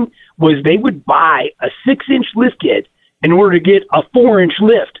were doing was they would buy a 6-inch lift kit in order to get a 4-inch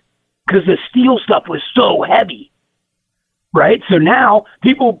lift because the steel stuff was so heavy, right? So now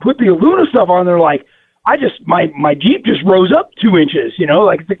people put the aluminum stuff on. They're like, my Jeep just rose up 2 inches. You know,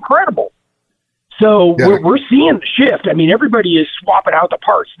 like it's incredible. So we're seeing the shift. I mean, everybody is swapping out the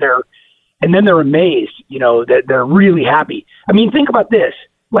parts there, and then they're amazed, you know, that they're really happy. I mean, think about this.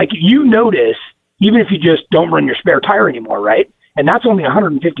 Like, you notice, even if you just don't run your spare tire anymore, right? And that's only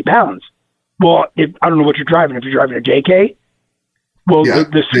 150 pounds. Well, I don't know what you're driving. If you're driving a JK, well,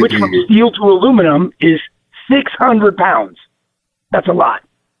 the switch from steel to aluminum is 600 pounds. That's a lot.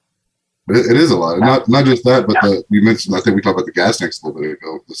 It is a lot. Not just that, but you mentioned, I think we talked about the gas tanks a little bit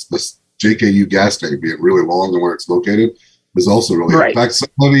ago. This JKU gas tank being really long and where it's located is also really heavy. In fact, so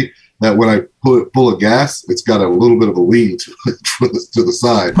heavy that when I pull it full of gas, it's got a little bit of a lean to the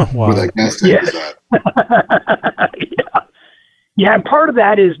side where that gas tank is at. Yeah, and part of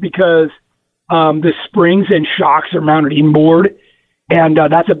that is because the springs and shocks are mounted inboard, and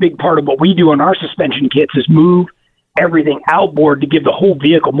that's a big part of what we do on our suspension kits is move everything outboard to give the whole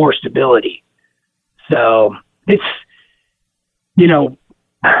vehicle more stability. So it's, you know,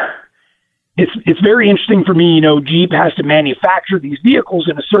 it's very interesting for me. You know, Jeep has to manufacture these vehicles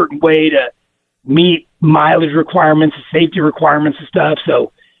in a certain way to meet mileage requirements and safety requirements and stuff.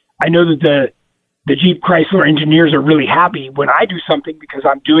 So I know that the Jeep Chrysler engineers are really happy when I do something because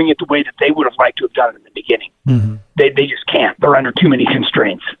I'm doing it the way that they would have liked to have done it in the beginning. Mm-hmm. They just can't. They're under too many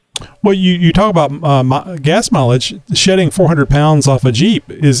constraints. Well, you talk about gas mileage. Shedding 400 pounds off a Jeep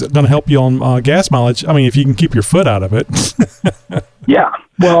is going to help you on gas mileage. I mean, if you can keep your foot out of it. Yeah.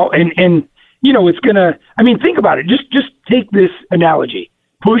 Well, and you know, it's going to, I mean, think about it. Just take this analogy.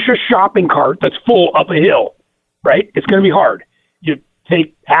 Push a shopping cart that's full up a hill, right? It's going to be hard. You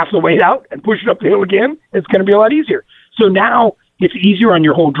take half the weight out and push it up the hill again. It's going to be a lot easier. So now it's easier on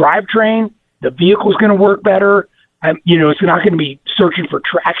your whole drivetrain. The vehicle's going to work better. It's not going to be searching for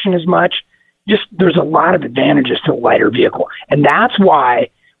traction as much. Just there's a lot of advantages to a lighter vehicle. And that's why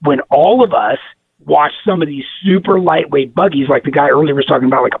when all of us watch some of these super lightweight buggies, like the guy earlier was talking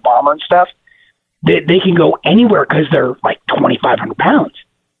about, like a bomber and stuff, they can go anywhere because they're like 2,500 pounds.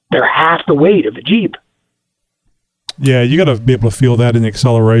 They're half the weight of a Jeep. Yeah, you got to be able to feel that in the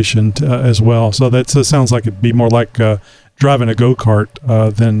acceleration as well. So that sounds like it'd be more like driving a go-kart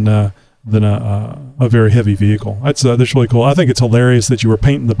than a very heavy vehicle. That's really cool. I think it's hilarious that you were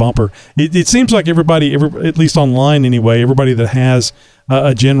painting the bumper. It seems like everybody, at least online anyway, everybody that has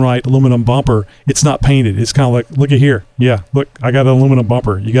a GenRight aluminum bumper, it's not painted. It's kind of like, look at here. Yeah, look, I got an aluminum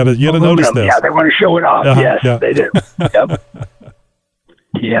bumper. You got to notice this. Yeah, they want to show it off. Yes, they do. Yep.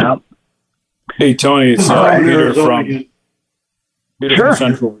 Yeah. Hey, Tony, it's Peter from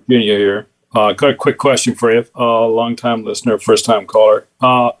Central Virginia here. Got a quick question for you. Long time listener, first time caller.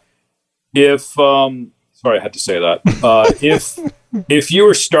 Sorry, I had to say that. If you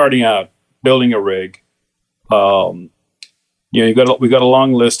were starting out building a rig, we got a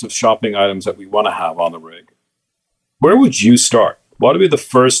long list of shopping items that we want to have on the rig. Where would you start? What would be the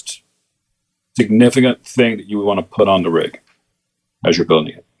first significant thing that you would want to put on the rig as you're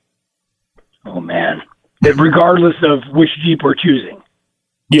building it? Oh man, regardless of which Jeep we're choosing.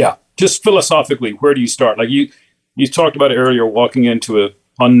 Yeah, just philosophically, where do you start? Like you talked about it earlier, walking into a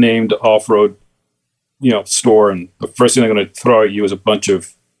unnamed off-road, store, and the first thing they're going to throw at you is a bunch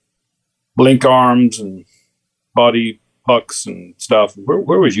of blink arms and body pucks and stuff.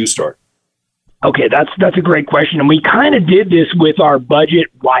 Where would you start? Okay, that's a great question, and we kind of did this with our budget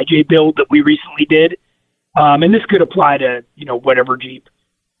YJ build that we recently did, and this could apply to whatever Jeep.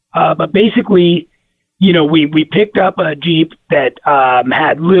 But basically, we picked up a Jeep that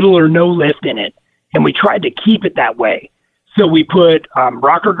had little or no lift in it, and we tried to keep it that way. So we put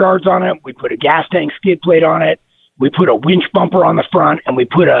rocker guards on it. We put a gas tank skid plate on it. We put a winch bumper on the front, and we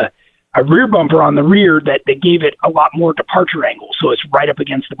put a rear bumper on the rear that gave it a lot more departure angle. So it's right up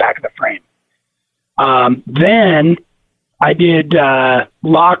against the back of the frame. Then I did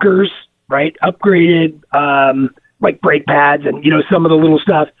lockers, right? Upgraded like brake pads and, some of the little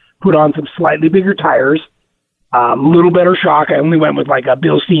stuff. Put on some slightly bigger tires, a little better shock. I only went with like a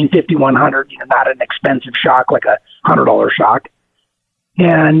Bilstein 5100, not an expensive shock, like a $100 shock.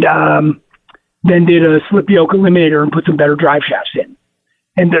 And then did a slip yoke eliminator and put some better drive shafts in.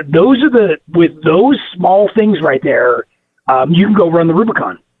 And with those small things right there, you can go run the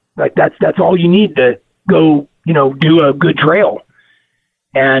Rubicon. Like that's all you need to go, do a good trail.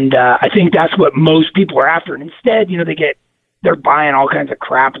 And I think that's what most people are after. And instead, they're buying all kinds of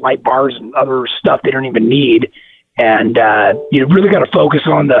crap, light bars and other stuff they don't even need. And you really got to focus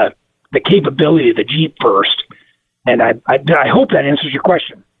on the capability of the Jeep first. And I hope that answers your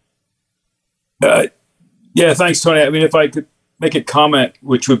question. Yeah, thanks, Tony. I mean, if I could make a comment,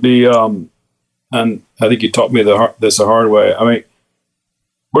 which would be, and I think you taught me this the hard way. I mean,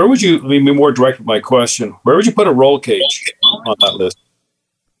 where would you, be more direct with my question, where would you put a roll cage on that list?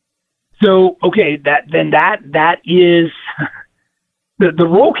 So, okay, that is the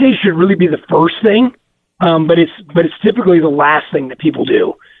roll cage should really be the first thing, but it's typically the last thing that people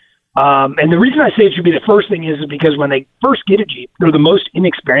do. And the reason I say it should be the first thing is because when they first get a Jeep, they're the most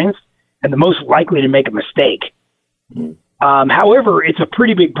inexperienced and the most likely to make a mistake. However, it's a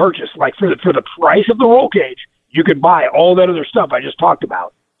pretty big purchase. Like for the price of the roll cage, you could buy all that other stuff I just talked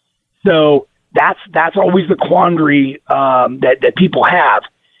about. So that's always the quandary that people have.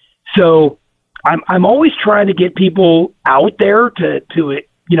 So I'm always trying to get people out there to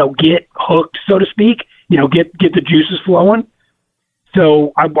get hooked, so to speak, get the juices flowing.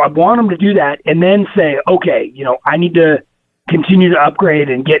 So I want them to do that and then say, okay, I need to continue to upgrade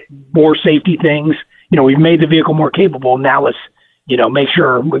and get more safety things. We've made the vehicle more capable. Now let's, make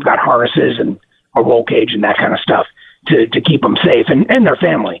sure we've got harnesses and a roll cage and that kind of stuff to keep them safe and their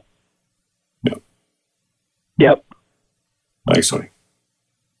family. Yep. Thanks, Tony.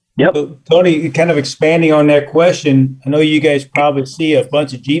 Yep. So, Tony, kind of expanding on that question, I know you guys probably see a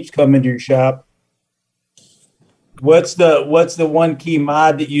bunch of Jeeps come into your shop. What's the one key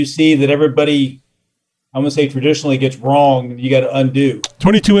mod that you see that everybody, I'm going to say traditionally, gets wrong and you got to undo?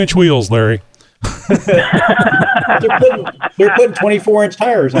 22-inch wheels, Larry. They're putting 24-inch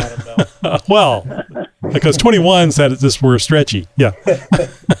tires on them, though. Well, because 21 said this were stretchy. Yeah.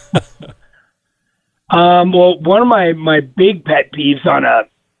 Well, one of my big pet peeves on a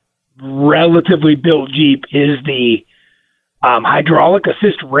relatively built Jeep is the hydraulic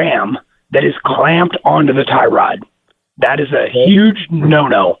assist ram that is clamped onto the tie rod. That is a huge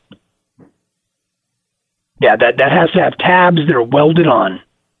no-no. Yeah, that has to have tabs that are welded on.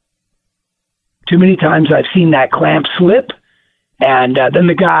 Too many times I've seen that clamp slip, and then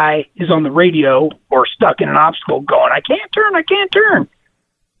the guy is on the radio or stuck in an obstacle going, I can't turn.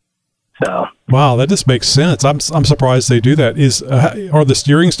 So wow, that just makes sense. I'm surprised they do that. Are the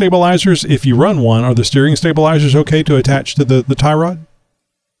steering stabilizers, if you run one, are the steering stabilizers okay to attach to the tie rod?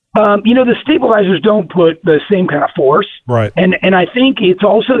 The stabilizers don't put the same kind of force. Right. And I think it's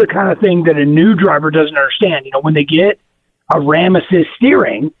also the kind of thing that a new driver doesn't understand. When they get a RAM assist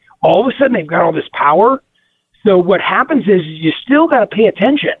steering, all of a sudden they've got all this power. So what happens is you still got to pay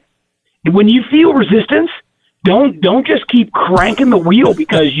attention. When you feel resistance, don't just keep cranking the wheel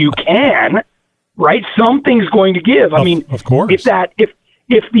because you can, right? Something's going to give. I mean, of course.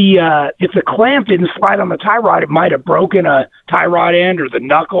 If the clamp didn't slide on the tie rod, it might have broken a tie rod end or the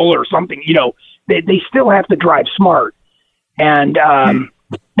knuckle or something. They still have to drive smart, and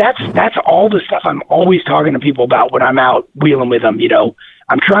that's all the stuff I'm always talking to people about when I'm out wheeling with them.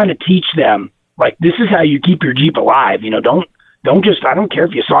 I'm trying to teach them, like, this is how you keep your Jeep alive. Don't just, I don't care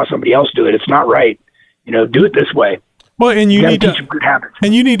if you saw somebody else do it. It's not right. Do it this way. Well, and you need to teach them good habits.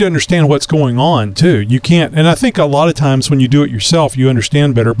 And you need to understand what's going on too. You can't, and I think a lot of times when you do it yourself, you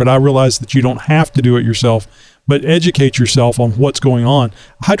understand better, but I realize that you don't have to do it yourself, but educate yourself on what's going on.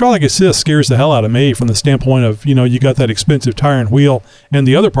 Hydraulic assist scares the hell out of me from the standpoint of, you got that expensive tire and wheel and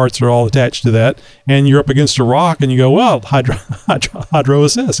the other parts are all attached to that, and you're up against a rock and you go, well, hydro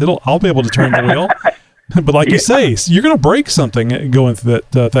assist, I'll be able to turn the wheel. But like you say, you're going to break something going through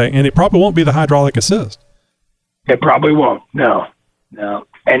that thing, and it probably won't be the hydraulic assist. It probably won't. No.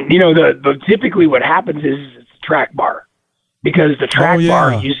 And the typically what happens is it's a track bar, because the track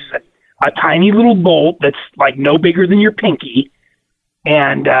bar uses a tiny little bolt that's like no bigger than your pinky,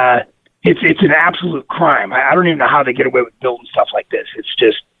 and it's an absolute crime. I don't even know how they get away with building stuff like this. It's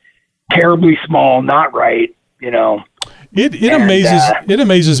just terribly small, not right. It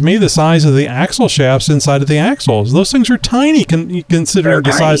amazes me the size of the axle shafts inside of the axles. Those things are tiny, considering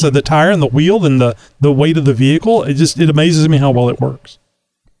the size of the tire and the wheel and the weight of the vehicle. It amazes me how well it works.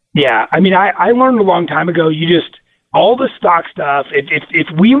 Yeah, I mean, I learned a long time ago. All the stock stuff. If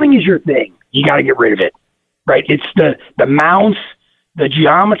wheeling is your thing, you got to get rid of it, right? It's the mounts, the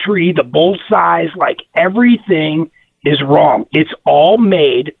geometry, the bolt size, like everything is wrong. It's all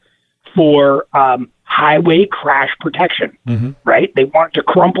made for highway crash protection, right? They want it to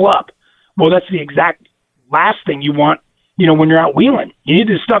crumple up. Well, that's the exact last thing you want, when you're out wheeling. You need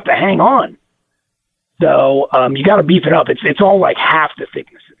this stuff to hang on. So you got to beef it up. It's all like half the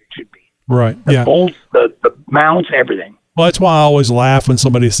thickness that it should be. Right. The bolts, the mounts, everything. Well, that's why I always laugh when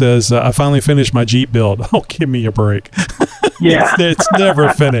somebody says, I finally finished my Jeep build. Oh, give me a break. Yeah. it's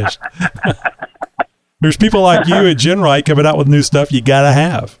never finished. There's people like you at Genrite coming out with new stuff you got to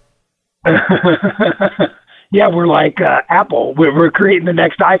have. Yeah, we're like Apple. We're creating the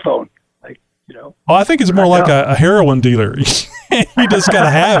next iPhone. Well, I think it's more like a heroin dealer. You just got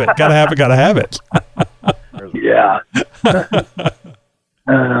to have it. Got to have it. Yeah.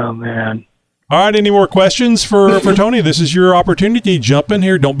 Oh, man. All right. Any more questions for Tony? This is your opportunity. Jump in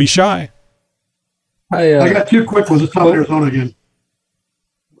here. Don't be shy. I got two quick ones. It's South Arizona again.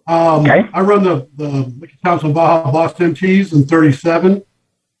 Okay. I run the Mickey Thompson Baja Boss MTs in 37.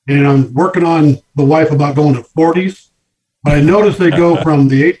 And I'm working on the wife about going to 40s. But I noticed they go from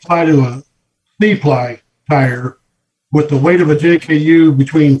the 8-ply to a C-ply tire with the weight of a JKU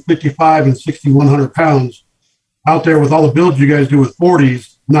between 55 and 6,100 pounds out there with all the builds you guys do with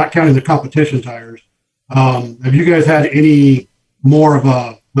 40s, not counting the competition tires. Have you guys had any more of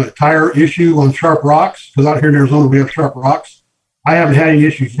a tire issue on sharp rocks? Because out here in Arizona, we have sharp rocks. I haven't had any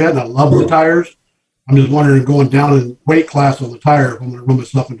issues yet, and I love the tires. I'm just wondering, going down in weight class on the tire, if I'm going to run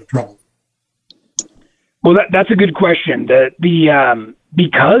myself into trouble. Well, that's a good question.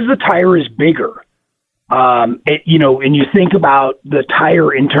 Because the tire is bigger, and you think about the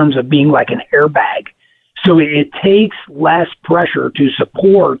tire in terms of being like an airbag, so it takes less pressure to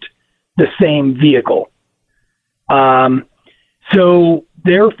support the same vehicle. So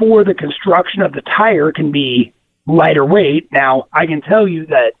therefore, the construction of the tire can be lighter weight. Now, I can tell you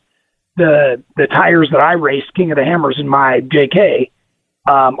that the tires that I raced, King of the Hammers, in my JK,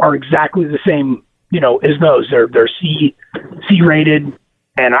 are exactly the same, as those. They're C rated,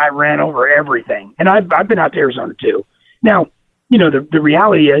 and I ran over everything. And I've been out to Arizona too. Now, the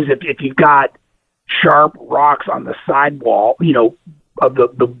reality is if you've got sharp rocks on the sidewall, of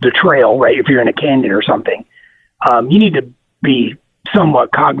the trail, right? If you're in a canyon or something, you need to be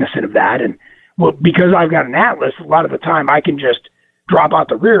somewhat cognizant of that. And because I've got an Atlas, a lot of the time I can just drop out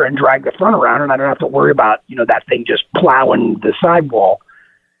the rear and drag the front around, and I don't have to worry about, that thing just plowing the sidewall.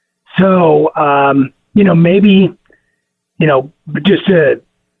 So, maybe, just to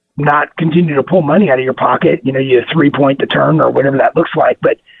not continue to pull money out of your pocket, you 3-point the turn or whatever that looks like.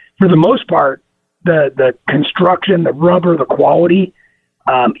 But for the most part, the construction, the rubber, the quality,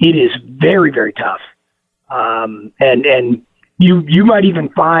 it is very, very tough. And you might even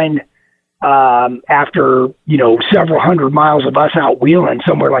find, after, several hundred miles of us out wheeling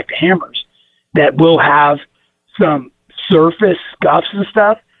somewhere like the Hammers, that will have some surface scuffs and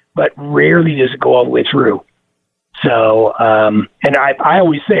stuff, but rarely does it go all the way through. So, and I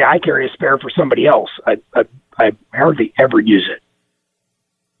always say I carry a spare for somebody else. I hardly ever use it.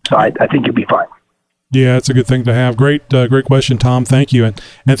 So I think you'll be fine. Yeah, it's a good thing to have. Great question, Tom. Thank you. And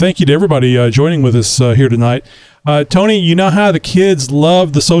thank you to everybody joining with us here tonight. Tony, you know how the kids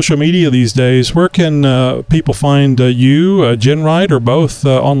love the social media these days. Where can people find you, GenRight, or both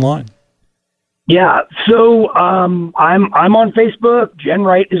online? Yeah, so I'm on Facebook.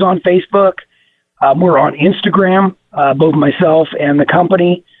 GenRight is on Facebook. We're on Instagram, both myself and the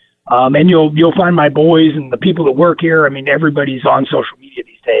company. And you'll find my boys and the people that work here. I mean, everybody's on social media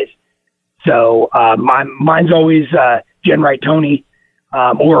these days. So mine's always GenRight Tony,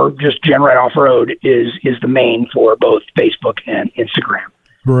 or just GenRight Off-Road is the main for both Facebook and Instagram.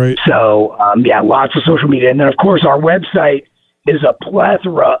 Great. So lots of social media, and then of course our website is a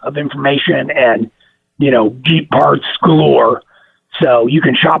plethora of information and Jeep parts galore. So you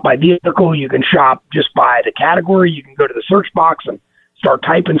can shop by vehicle, you can shop just by the category, you can go to the search box and start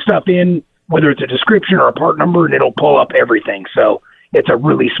typing stuff in, whether it's a description or a part number, and it'll pull up everything. So it's a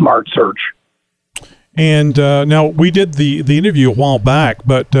really smart search. And now we did the interview a while back,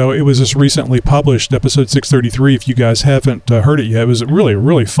 but it was just recently published, episode 633. If you guys haven't heard it yet, it was a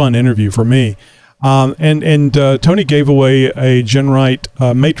really fun interview for me. And Tony gave away a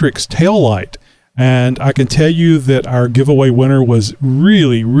GenRight Matrix taillight. And I can tell you that our giveaway winner was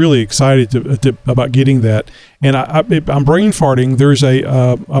really excited about getting that. And I'm brain farting. There's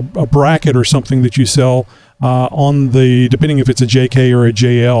a bracket or something that you sell on depending if it's a JK or a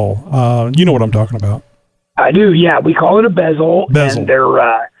JL. You know what I'm talking about. I do, yeah. We call it a bezel. And they're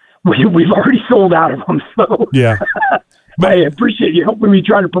we've already sold out of them. So yeah, I appreciate you helping me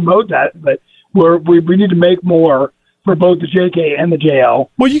try to promote that. But we need to make more for both the JK and the JL.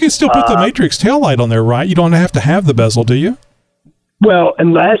 Well, you can still put the Matrix taillight on there, right? You don't have to have the bezel, do you? Well,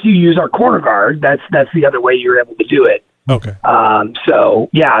 unless you use our corner guard, that's the other way you're able to do it. Okay. So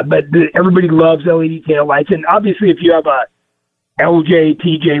yeah, but everybody loves LED taillights, and obviously, if you have a LJ,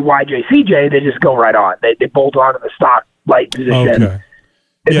 TJ, YJ, CJ, they just go right on. They bolt on to the stock light position. Okay.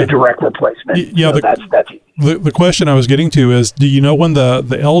 It's a direct replacement. Yeah, so that's easy. The question I was getting to is, do you know when the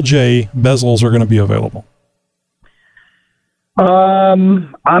LJ bezels are going to be available?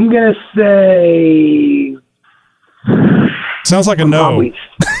 I'm going to say... Sounds like a no.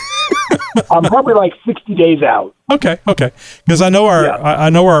 I'm probably like 60 days out. Okay. Because I know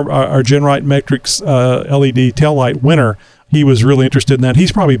our GenRight Matrix LED taillight winner, he was really interested in that.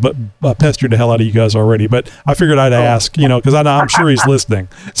 He's probably pestered the hell out of you guys already, but I figured I'd ask, because I'm sure he's listening.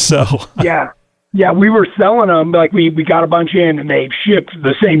 So Yeah, we were selling them, like we got a bunch in and they shipped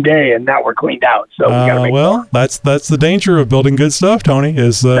the same day, and now we're cleaned out. So we got to make more. That's the danger of building good stuff, Tony,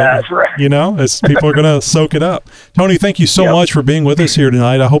 is that's right. As people are going to soak it up. Tony, thank you so much for being with us here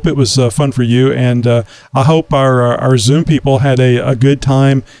tonight. I hope it was fun for you, and I hope our Zoom people had a good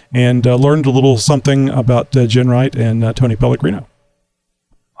time and learned a little something about GenRight and Tony Pellegrino.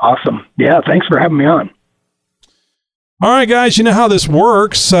 Awesome. Yeah, thanks for having me on. All right, guys, you know how this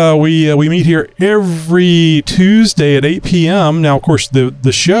works. We meet here every Tuesday at 8 p.m. Now, of course,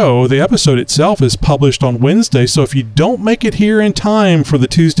 the episode itself is published on Wednesday, so if you don't make it here in time for the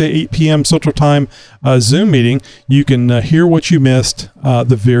Tuesday 8 p.m. Central Time Zoom meeting, you can hear what you missed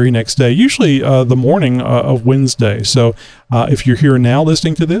the very next day, usually the morning of Wednesday. So if you're here now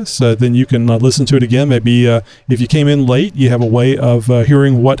listening to this, then you can listen to it again. Maybe if you came in late, you have a way of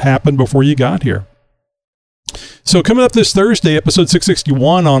hearing what happened before you got here. So coming up this Thursday, episode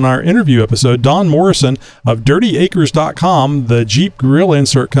 661 on our interview episode, Dawn Morrison of DirtyAcres.com, the Jeep Grill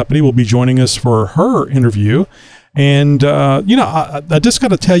Insert Company, will be joining us for her interview. And, I just got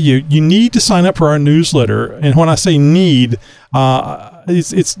to tell you, you need to sign up for our newsletter. And when I say need,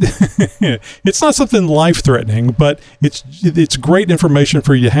 it's it's not something life-threatening, but it's great information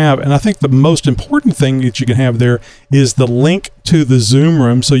for you to have. And I think the most important thing that you can have there is the link to the Zoom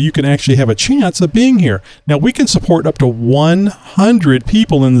room, so you can actually have a chance of being here. Now, we can support up to 100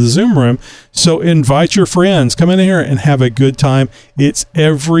 people in the Zoom room, so invite your friends. Come in here and have a good time. It's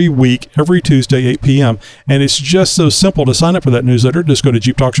every week, every Tuesday, 8 p.m., and it's just just so simple to sign up for that newsletter. Just go to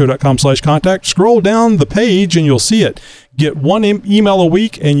jeeptalkshow.com/contact, scroll down the page, and you'll see it. Get one email a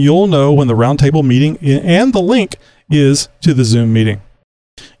week, and you'll know when the roundtable meeting and the link is to the Zoom meeting.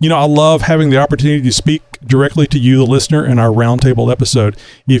 You know, I love having the opportunity to speak directly to you, the listener, in our roundtable episode.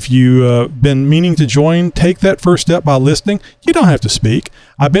 If you've been meaning to join, take that first step by listening. You don't have to speak.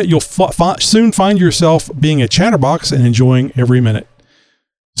 I bet you'll soon find yourself being a chatterbox and enjoying every minute.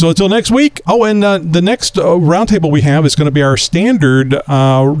 So until next week. Oh, and the next roundtable we have is going to be our standard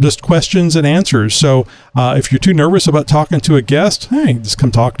just questions and answers. So if you're too nervous about talking to a guest, hey, just come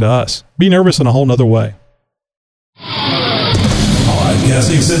talk to us. Be nervous in a whole nother way.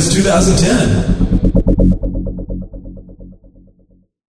 Podcasting since 2010.